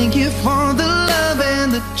 Thank you for the love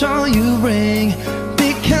and the joy you bring.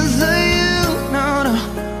 Because of you, no, no,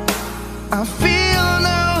 I feel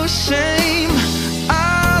no shame.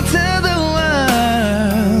 I'll tell the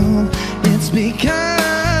world it's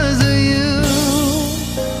because of you.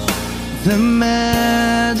 The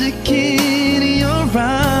magic in your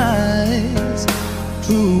eyes,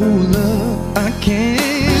 true love I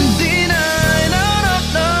can't deny. No, no,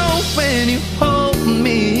 no, when you hold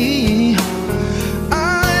me, I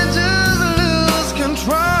just lose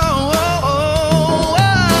control.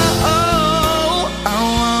 I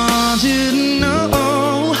want you to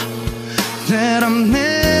know that I'm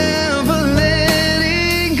never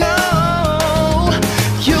letting go.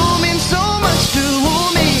 You mean so much to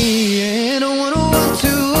me, and I want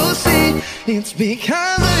to see it's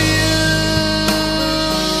because of you.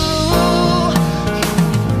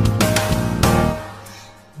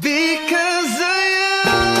 Because of you,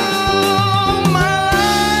 my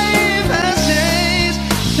life has changed.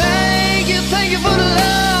 Thank you for the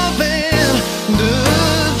love and the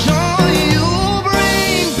joy you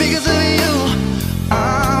bring. Because of you, I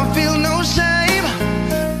feel no shame.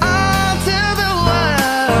 I'll tell the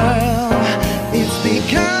world it's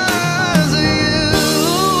because of you.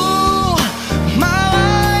 My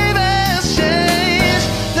life has changed.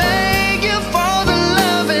 Thank you for the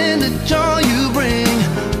love and the joy you bring.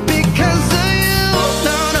 Because of you,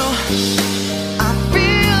 no, no, I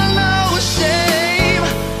feel no shame.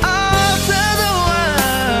 I'll tell the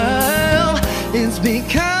world it's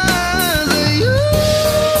because of you.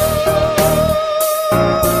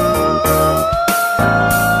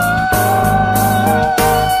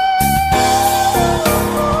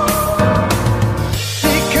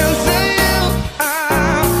 Because of you, I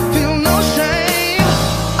feel no shame.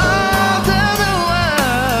 I'll tell the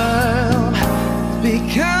world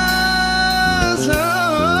because of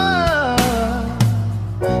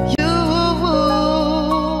you.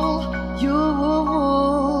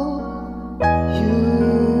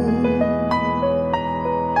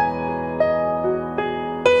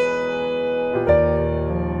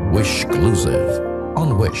 Wish exclusive on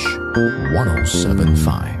Wish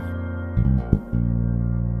 1075.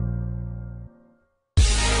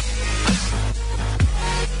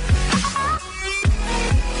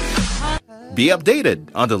 Be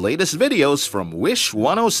updated on the latest videos from Wish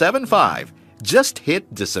 1075. Just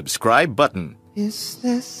hit the subscribe button. Is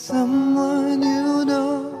there someone you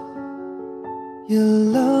know? You're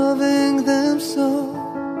loving them so,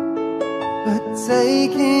 but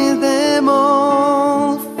taking them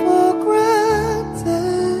all for granted.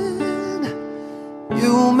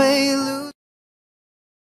 You may lose.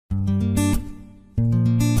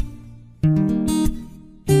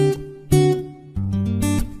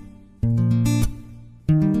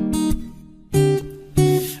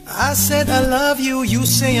 I said I love you, you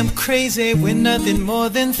say I'm crazy, we're nothing more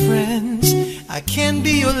than friends. I can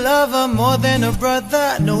be your lover more than a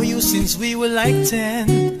brother, know you since we were like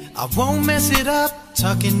 10. I won't mess it up,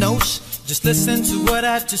 talking notes, just listen to what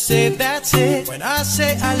I have to say, that's it. When I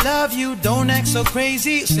say I love you, don't act so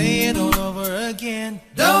crazy, say it all over again.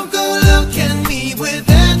 Don't go look at me with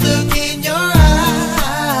that look in your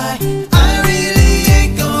eye. I really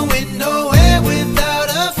ain't going nowhere without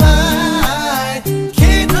a fight.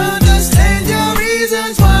 Can't understand your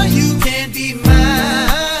reasons why you can't be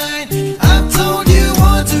mine. I've told you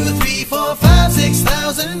 1, 2, 3, 4, 5,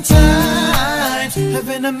 6,000 times.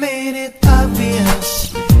 Haven't I made it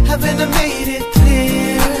obvious? Haven't I made it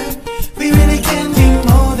clear? We really can be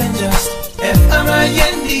more than just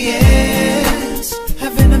F-R-I-N-D-S.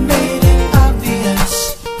 Haven't I made it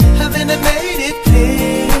obvious? Haven't I made it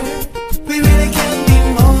clear? We really can be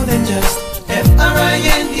more than just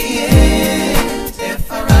F-R-I-N-D-S.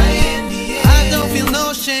 F-R-I-N-D-S. I don't feel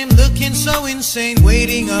no shame looking so insane,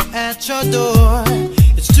 waiting up at your door.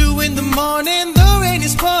 It's 2 in the morning, the rain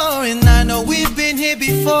is pouring, I know we've been here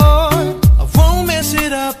before. I won't mess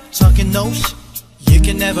it up, talking notes. You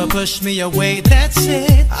can never push me away, that's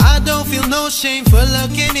it. I don't feel no shame for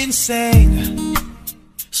looking insane.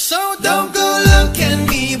 So don't go look at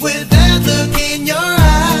me with that look in your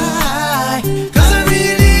eye. Cause I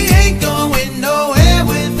really ain't going nowhere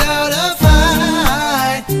without a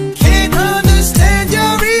fight. Can't understand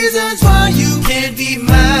your reasons why you can't be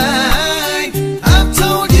mine. I've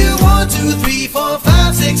told you 1, 2, 3, 4,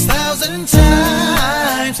 5, 6,000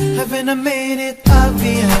 times. Haven't I made it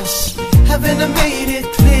obvious? Haven't I made it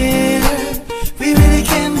clear? We really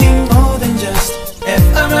can be more than just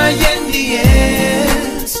F-R-I-N-D-S.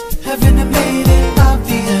 Haven't I made it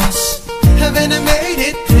obvious? Haven't I made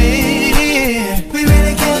it clear? We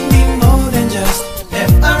really can be more than just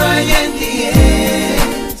F-R-I-N-D-S.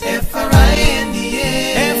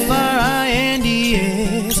 F-R-I-N-D-S. F-R-I-N-D-S.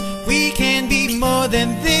 We can be more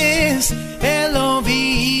than this.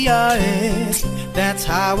 L-O-V-E-R-S. That's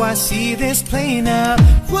how I see this playing out.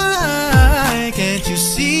 Why can't you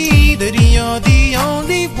see that you're the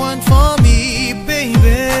only one for me, baby?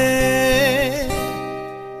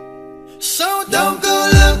 So don't go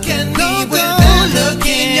look at me with that look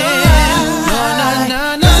in your eye.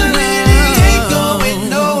 No, I really ain't going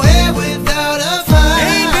nowhere without a fight.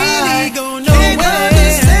 Ain't really going nowhere. Can't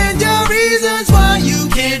understand your reasons why you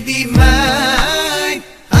can't be mine.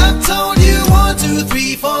 I've told you 1, 2,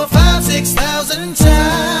 3, 4, 5, 6,000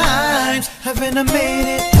 times. Haven't I made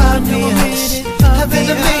it obvious? Haven't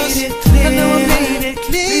I made it clear? I know I made it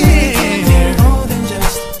clear. We can be more than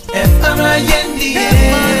just F-R-I-N-D-S.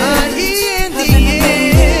 Haven't I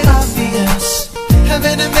made it obvious?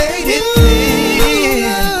 Haven't I made it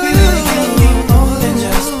clear? We really can be more than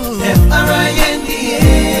just F-R-I-N-D-S.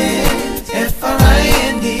 F-R-I-N-D-S.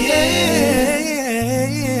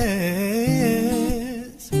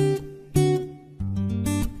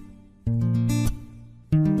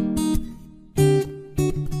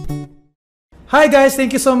 Hi guys,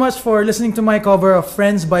 thank you so much for listening to my cover of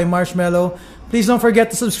Friends by Marshmello. Please don't forget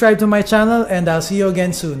to subscribe to my channel and I'll see you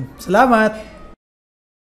again soon. Salamat!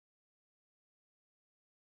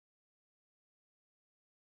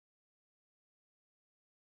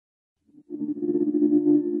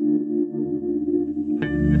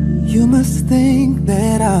 You must think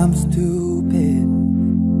that I'm stupid.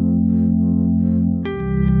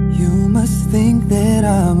 You must think that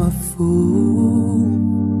I'm a fool.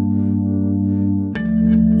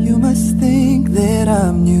 You must think that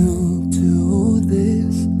I'm new to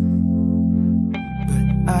this,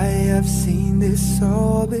 but I have seen this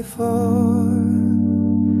all before.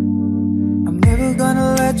 I'm never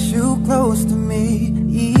gonna let you close to me,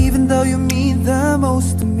 even though you mean the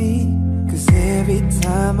most to me. Cause every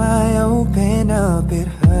time I open up it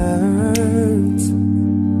hurts.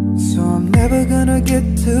 So I'm never gonna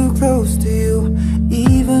get too close to you,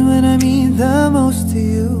 even when I mean the most to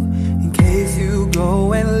you, in case you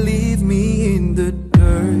go and leave me in the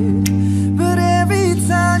dirt. But every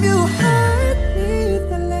time you hurt me,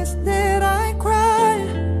 the less that I cry.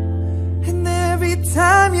 And every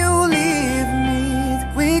time you leave me, the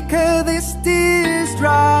quicker this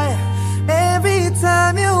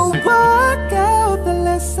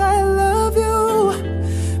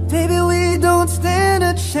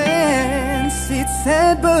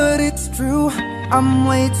sad, but it's true. I'm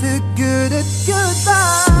way too good at goodbyes.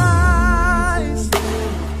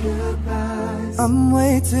 I'm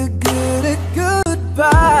way too good at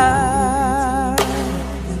goodbyes.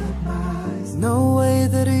 No way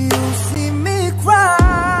that you'll see me cry.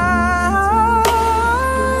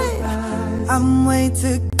 I'm way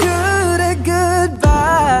too good at goodbyes.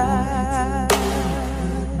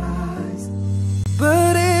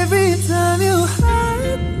 But every time you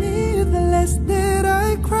hurt me, the less that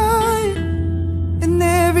I cry. And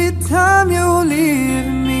every time you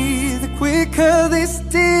leave me, the quicker these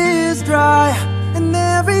tears dry. And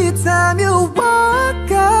every time you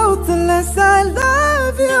walk out, the less I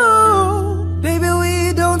love you. Baby,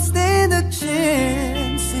 we don't stand a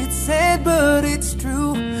chance. It's sad, but it's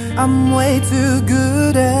true. I'm way too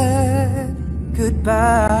good at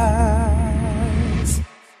goodbyes.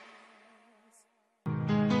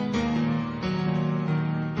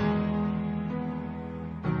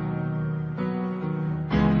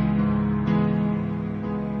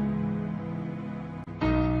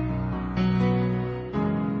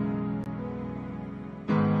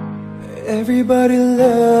 Everybody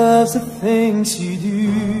loves the things you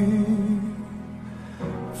do,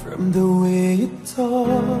 from the way you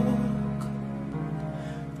talk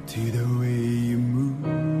to the way you move.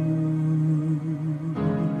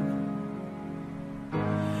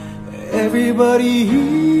 Everybody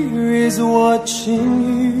here is watching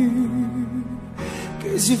you,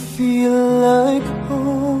 'cause you feel like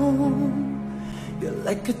home. You're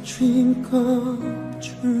like a dream come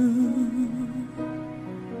true.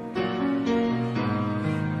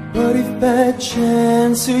 But if by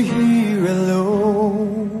chance you're here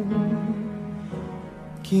alone,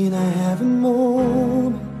 can I have a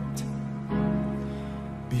moment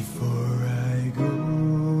before I go?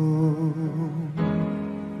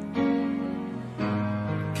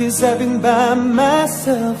 'Cause I've been by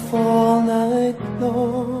myself all night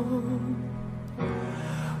long,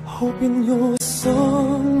 hoping you're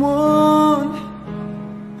someone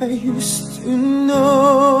I used to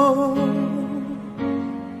know.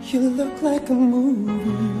 You look like a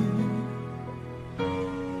movie,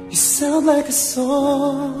 you sound like a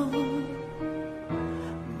song.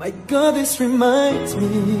 My God, this reminds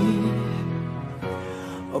me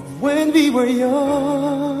of when we were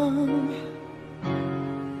young.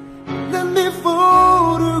 Let me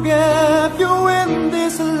photograph you in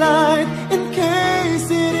this light, in case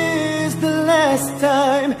it is the last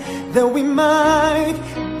time that we might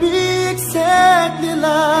be exactly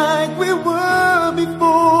like we were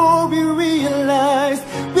before we realized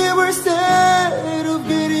we were scared of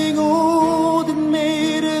getting old and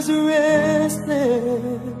made us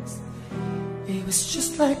restless. It was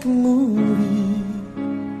just like a movie,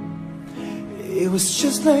 it was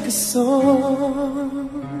just like a song.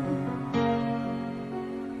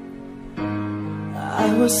 I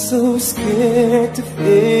was so scared to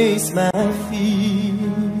face my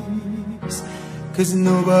fears, 'cause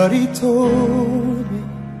nobody told me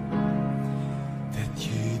that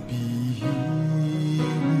you'd be here.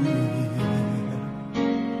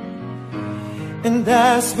 And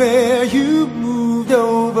I swear you moved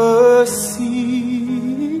overseas.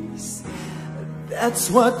 That's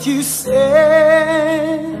what you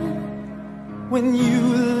said when you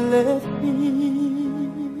left me.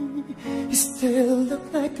 You still look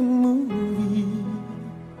like a movie,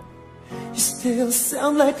 you still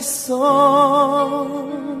sound like a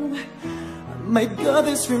song. My God,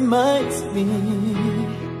 this reminds me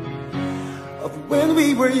of when we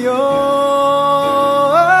were young.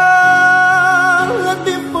 Let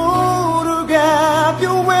me photograph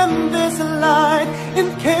you in this light, in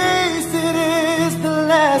case it is the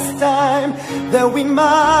last time that we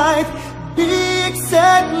might be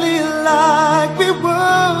exactly like we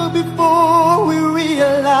were before we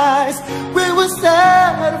realized we were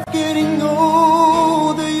sad of getting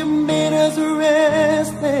older. You made us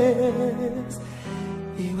restless.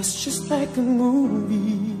 It was just like a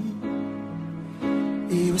movie,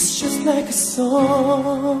 it was just like a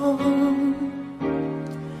song.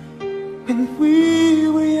 When we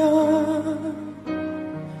were young,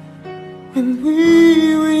 when we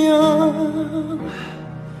were young,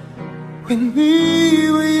 when we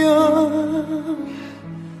were young,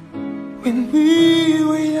 when we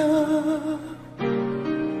were young.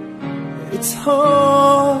 It's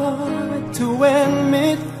hard to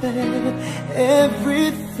admit that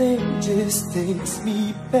everything just takes me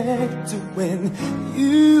back to when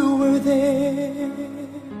you were there,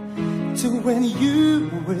 to when you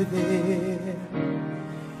were there.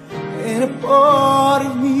 And a part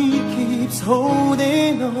of me keeps holding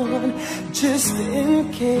going on, just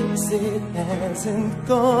in case it hasn't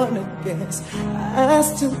gone. I guess I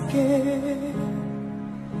still care.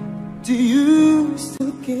 Do you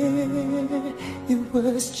still care? It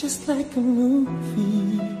was just like a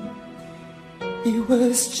movie. It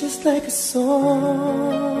was just like a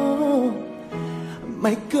song.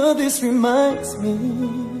 My God, this reminds me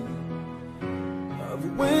of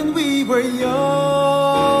when we were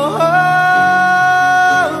young.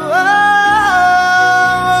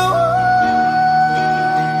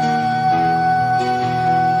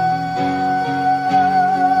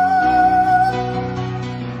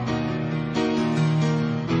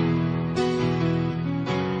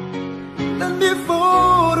 Let me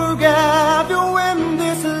photograph you in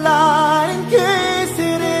this light, in case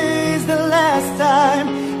it is the last time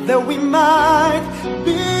that we might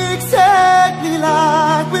be exactly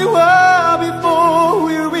like we were before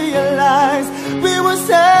we realized we were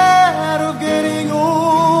sad of getting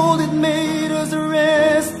old. It made us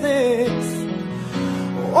restless.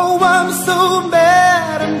 Oh, I'm so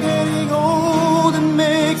bad I'm getting old. It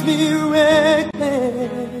makes me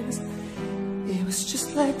reckless. It was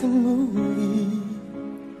just like a movie.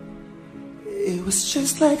 It was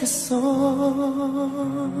just like a song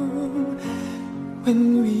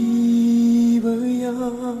when we were young.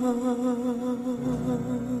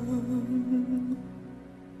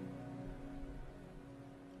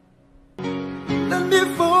 Let me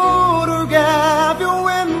photograph you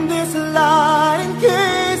in this light, in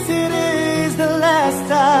case it is the last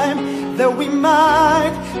time that we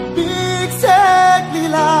might be exactly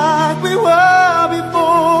like we were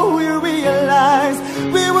before we realized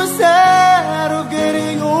we were sad of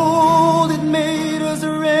getting old. It made us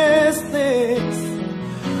restless.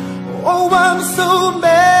 Oh, I'm so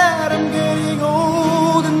bad I'm getting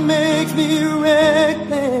old. It makes me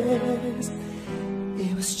reckless.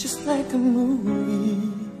 It was just like a movie.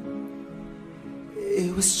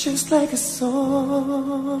 It was just like a song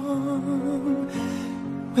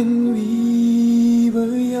when we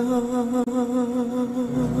were young.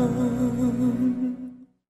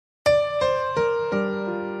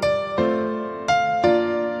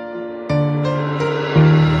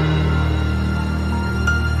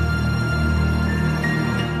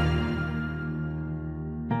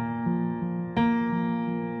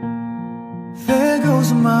 There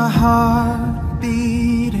goes my heart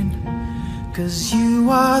beating, 'cause you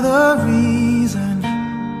are the reason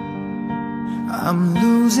I'm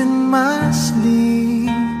losing my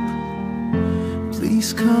sleep. Please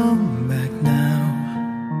come back now.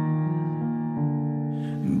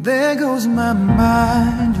 There goes my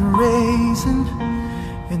mind racing,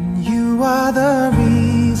 and you are the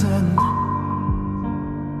reason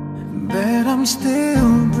that I'm still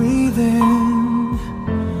breathing.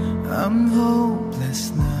 I'm hopeless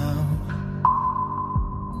now.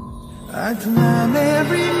 I climb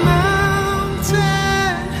every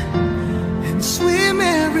mountain and swim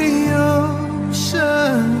every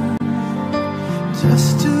ocean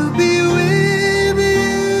just to be with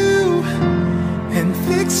you and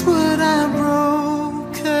fix what I've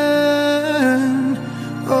broken.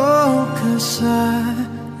 Oh, 'cause I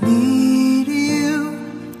need you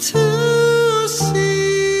to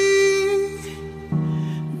see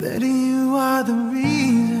that you are the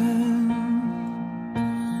reason.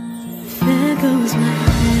 There goes my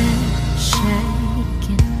head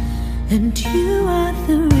shaking, and you are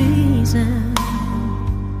the reason.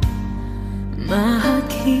 My heart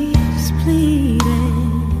keeps bleeding.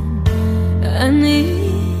 I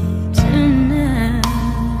need you now.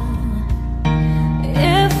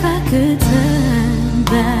 If I could turn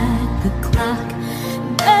back the clock,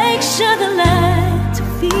 make sure the light to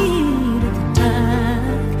feed the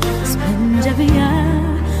dark, spend every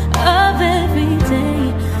hour of every day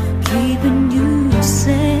keeping you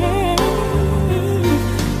safe.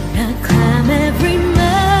 I climb every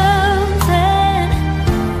mountain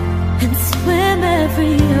and swim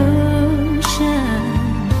every ocean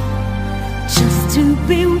just to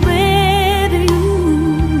be with you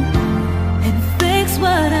and fix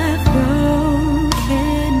what I've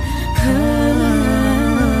broken.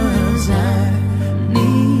 'Cause I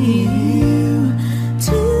need you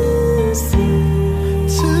to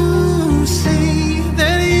see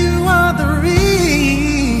that you are the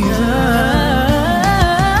reason.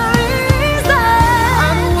 I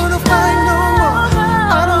don't wanna fight no more.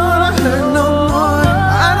 I don't wanna hurt no more.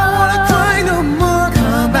 I don't wanna cry no more.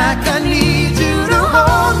 Come back, I need you to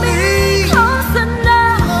hold me. Closer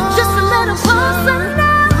now, just a little closer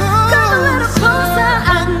now. Come a little closer,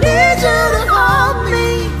 I need you to hold me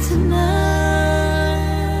tonight.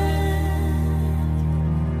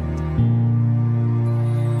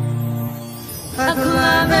 I climb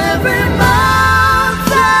every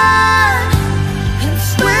mountain and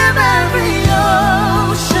swim every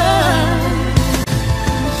ocean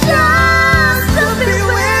just to be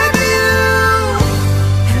with you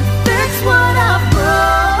and fix what I've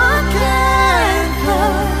broken.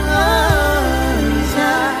 'Cause I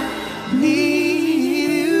need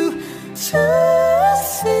you to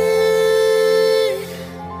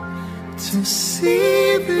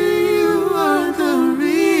see that you are the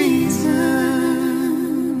reason.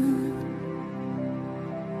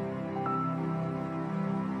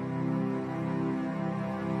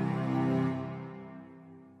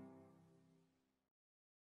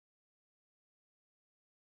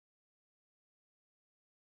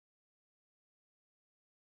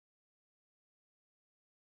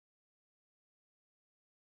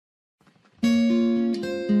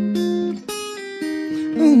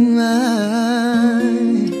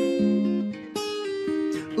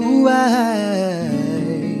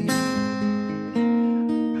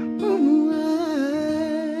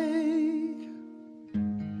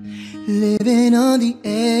 Living on the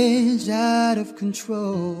edge, out of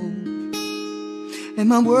control, and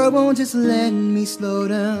my world won't just let me slow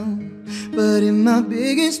down. But in my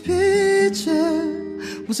biggest picture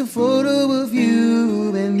was a photo of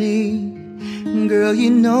you and me. Girl, you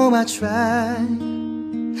know I tried.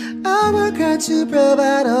 I work hard to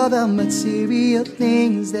provide all the material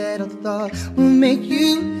things that I thought would make you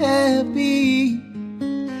happy.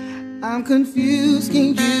 I'm confused, can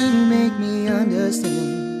you make me understand?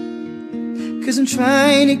 'Cause I'm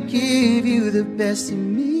trying to give you the best of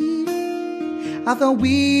me. I thought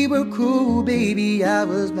we were cool, baby, I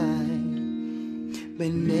was blind,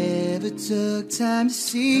 but never took time to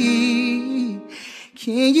see.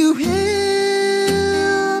 Can you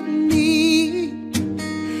help me?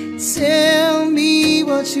 Tell me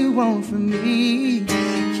what you want from me.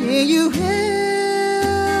 Can you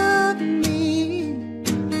help me?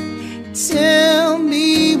 Tell me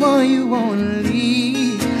why you wanna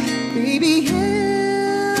leave. Baby,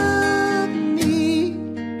 help me.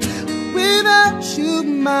 Without you,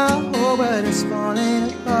 my whole world is falling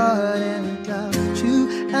apart, and without you,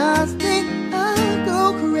 I think I'll go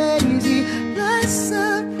crazy. Life's a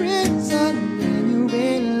prison when you're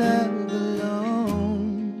in love alone.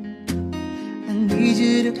 I need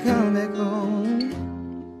you to come back home.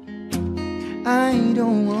 I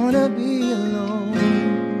don't wanna be alone.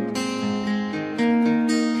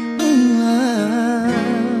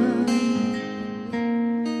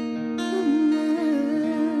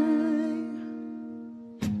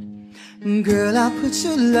 Girl, I put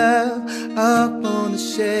your love up on the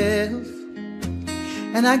shelf,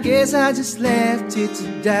 and I guess I just left it to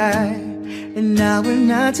die. And now we're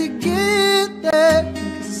not together,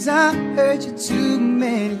 'cause I hurt you too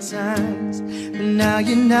many times. But now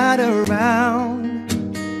you're not around.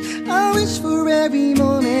 I wish for every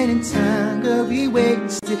moment in time, girl, we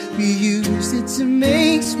wasted. We used it to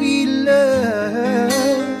make sweet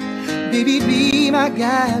love. Baby, be my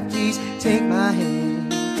guide, please take my hand.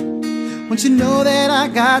 Want you to know that I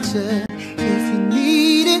got you if you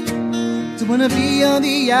need it. Don't wanna be on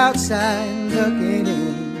the outside looking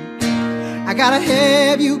in. I gotta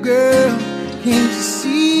have you, girl, can't you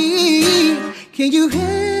see? Can you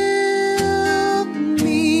help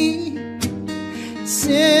me?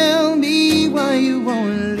 Tell me why you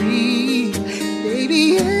wanna leave. Baby,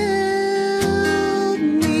 help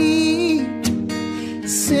me.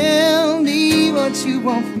 Tell me what you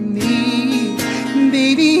want from me.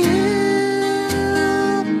 Baby,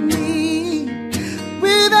 help me.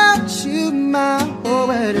 Without you, my whole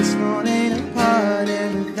world is falling apart,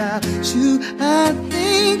 and without you, I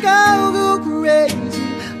think I'll go crazy.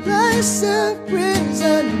 Life's a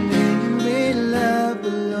prison when you're in love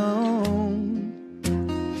alone.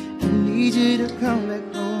 I need you to come back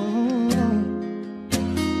home.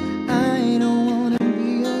 I don't wanna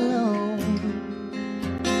be alone.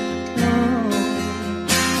 No.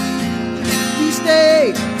 Please stay,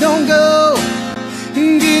 don't go.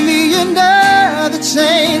 Give me another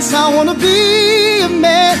chance. I wanna be a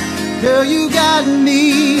man. Girl, you got me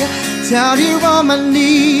down here on my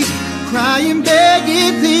knees, crying,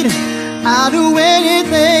 begging, pleading. I'll do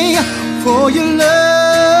anything for your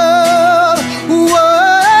love.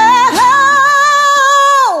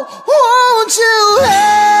 Whoa, won't you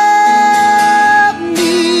help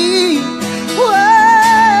me? Whoa,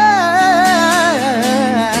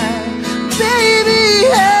 baby,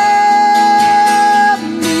 help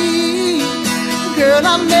me. Girl,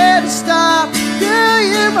 I'll never stop. Girl,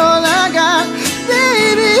 you're all I got.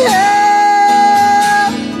 Baby,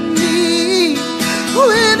 help me.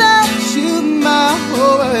 Without you, my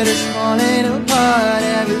whole world is falling apart,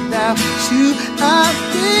 and without you, you, I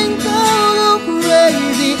think I'll go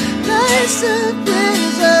crazy. Life's a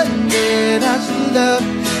prison without your love.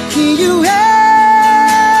 Can you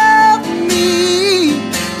help me?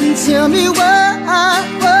 Tell me why.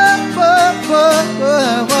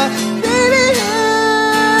 Baby,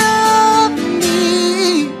 help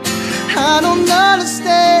me. I don't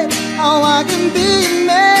understand how I can be a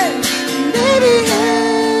man. Baby,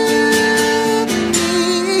 help me.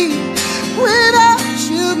 Without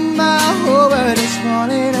you, my whole world is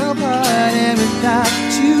falling apart. And without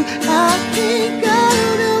you, I think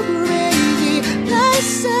I'll go crazy.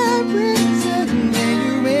 Life's a prison and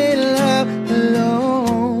you're in love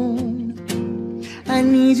alone. I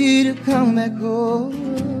need you to come back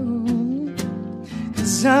home,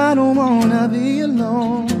 'cause I don't wanna be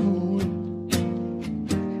alone.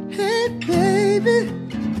 Hey baby,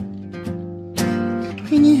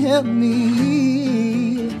 can you help me?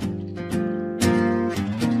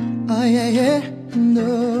 Oh yeah, yeah, no.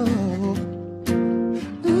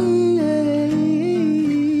 Yeah,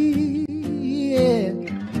 yeah.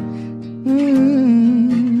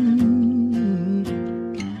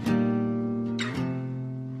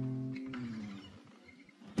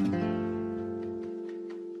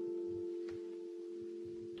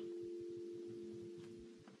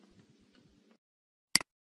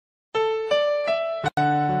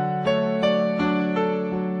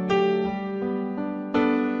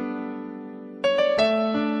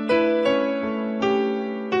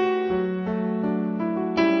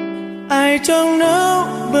 I don't know,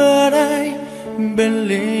 but I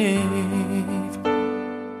believe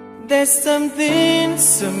there's something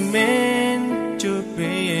so meant to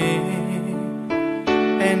be,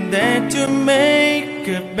 and that to make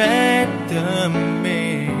a better me.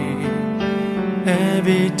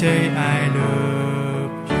 Every day I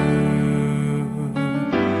love you.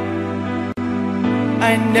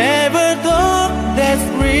 I never thought that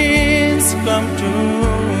dreams come true,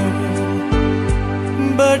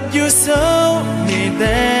 but you saw me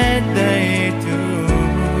that day too.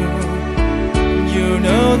 You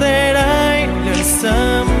know that I learned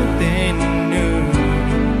something new.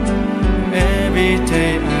 Every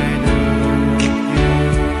day I love you.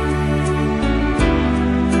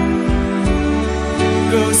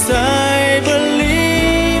 'Cause I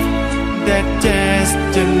believe that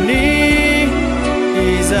destiny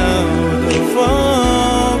is out of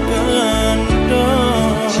our control.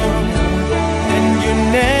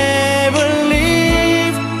 Never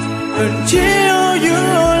leave until you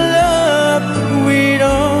love with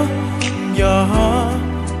all your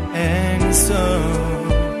heart and soul.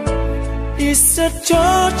 It's a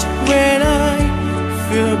touch when I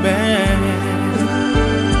feel bad.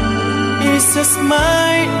 It's a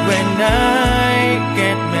smile when I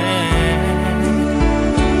get mad.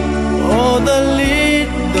 All the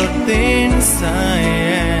little things I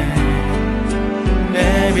am.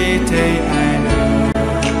 Every day I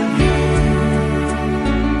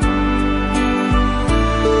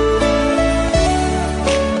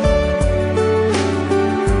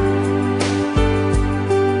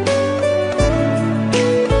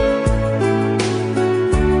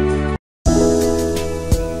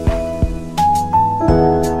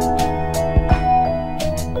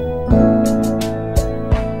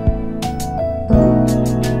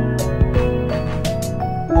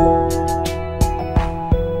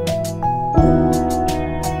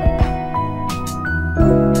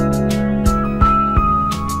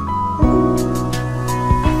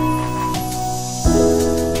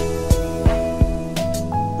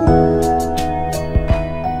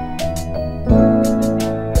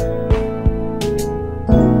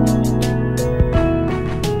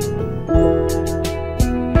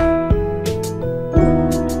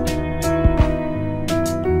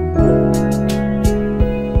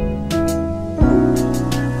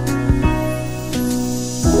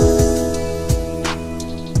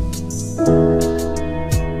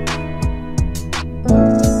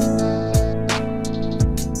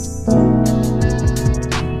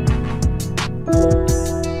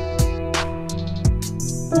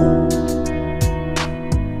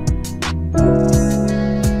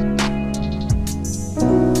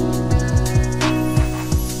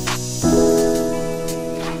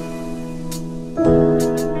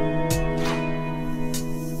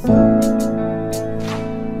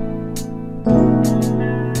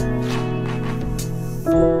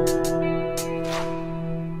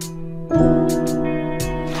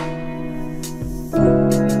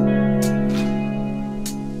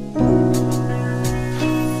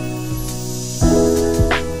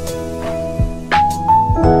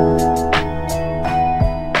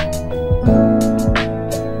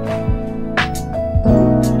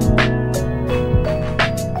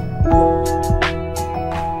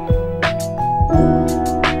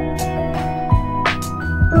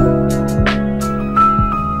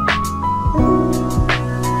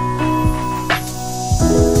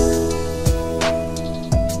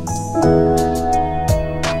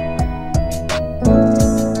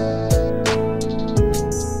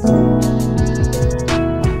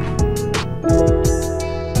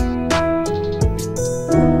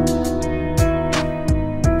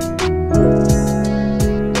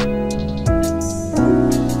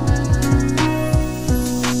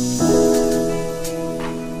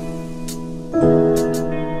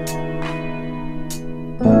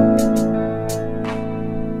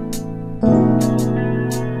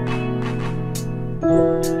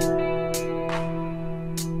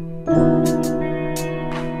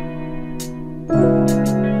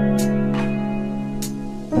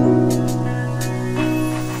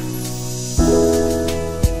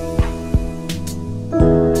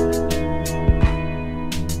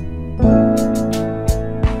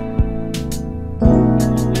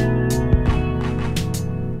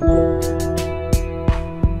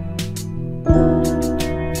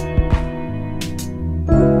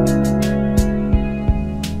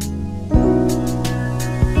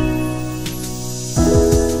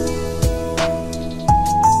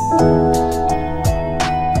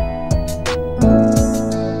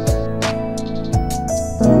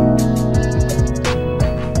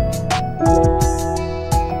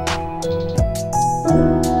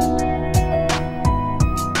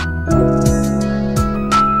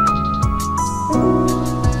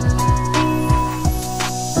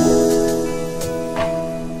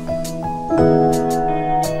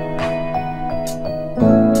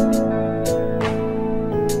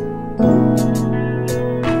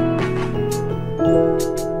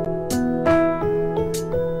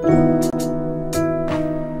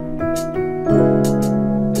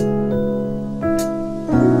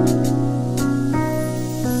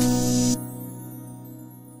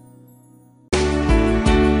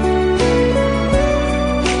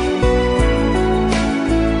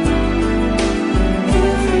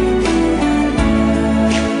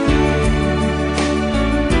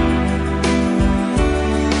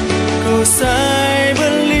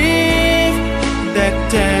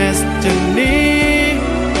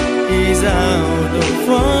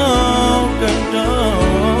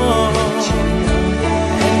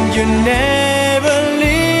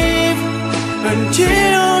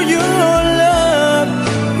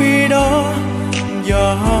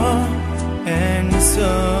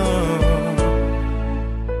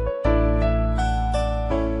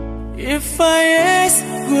If I ask,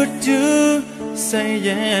 would you say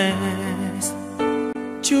yes?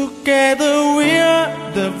 Together we're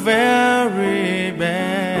the very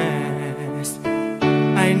best.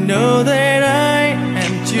 I know that I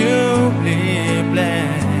am truly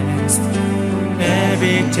blessed.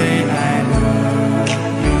 Every day I love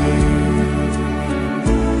you,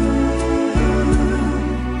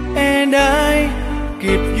 and I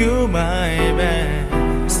give you my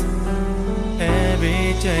best.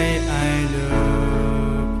 Every day I love you.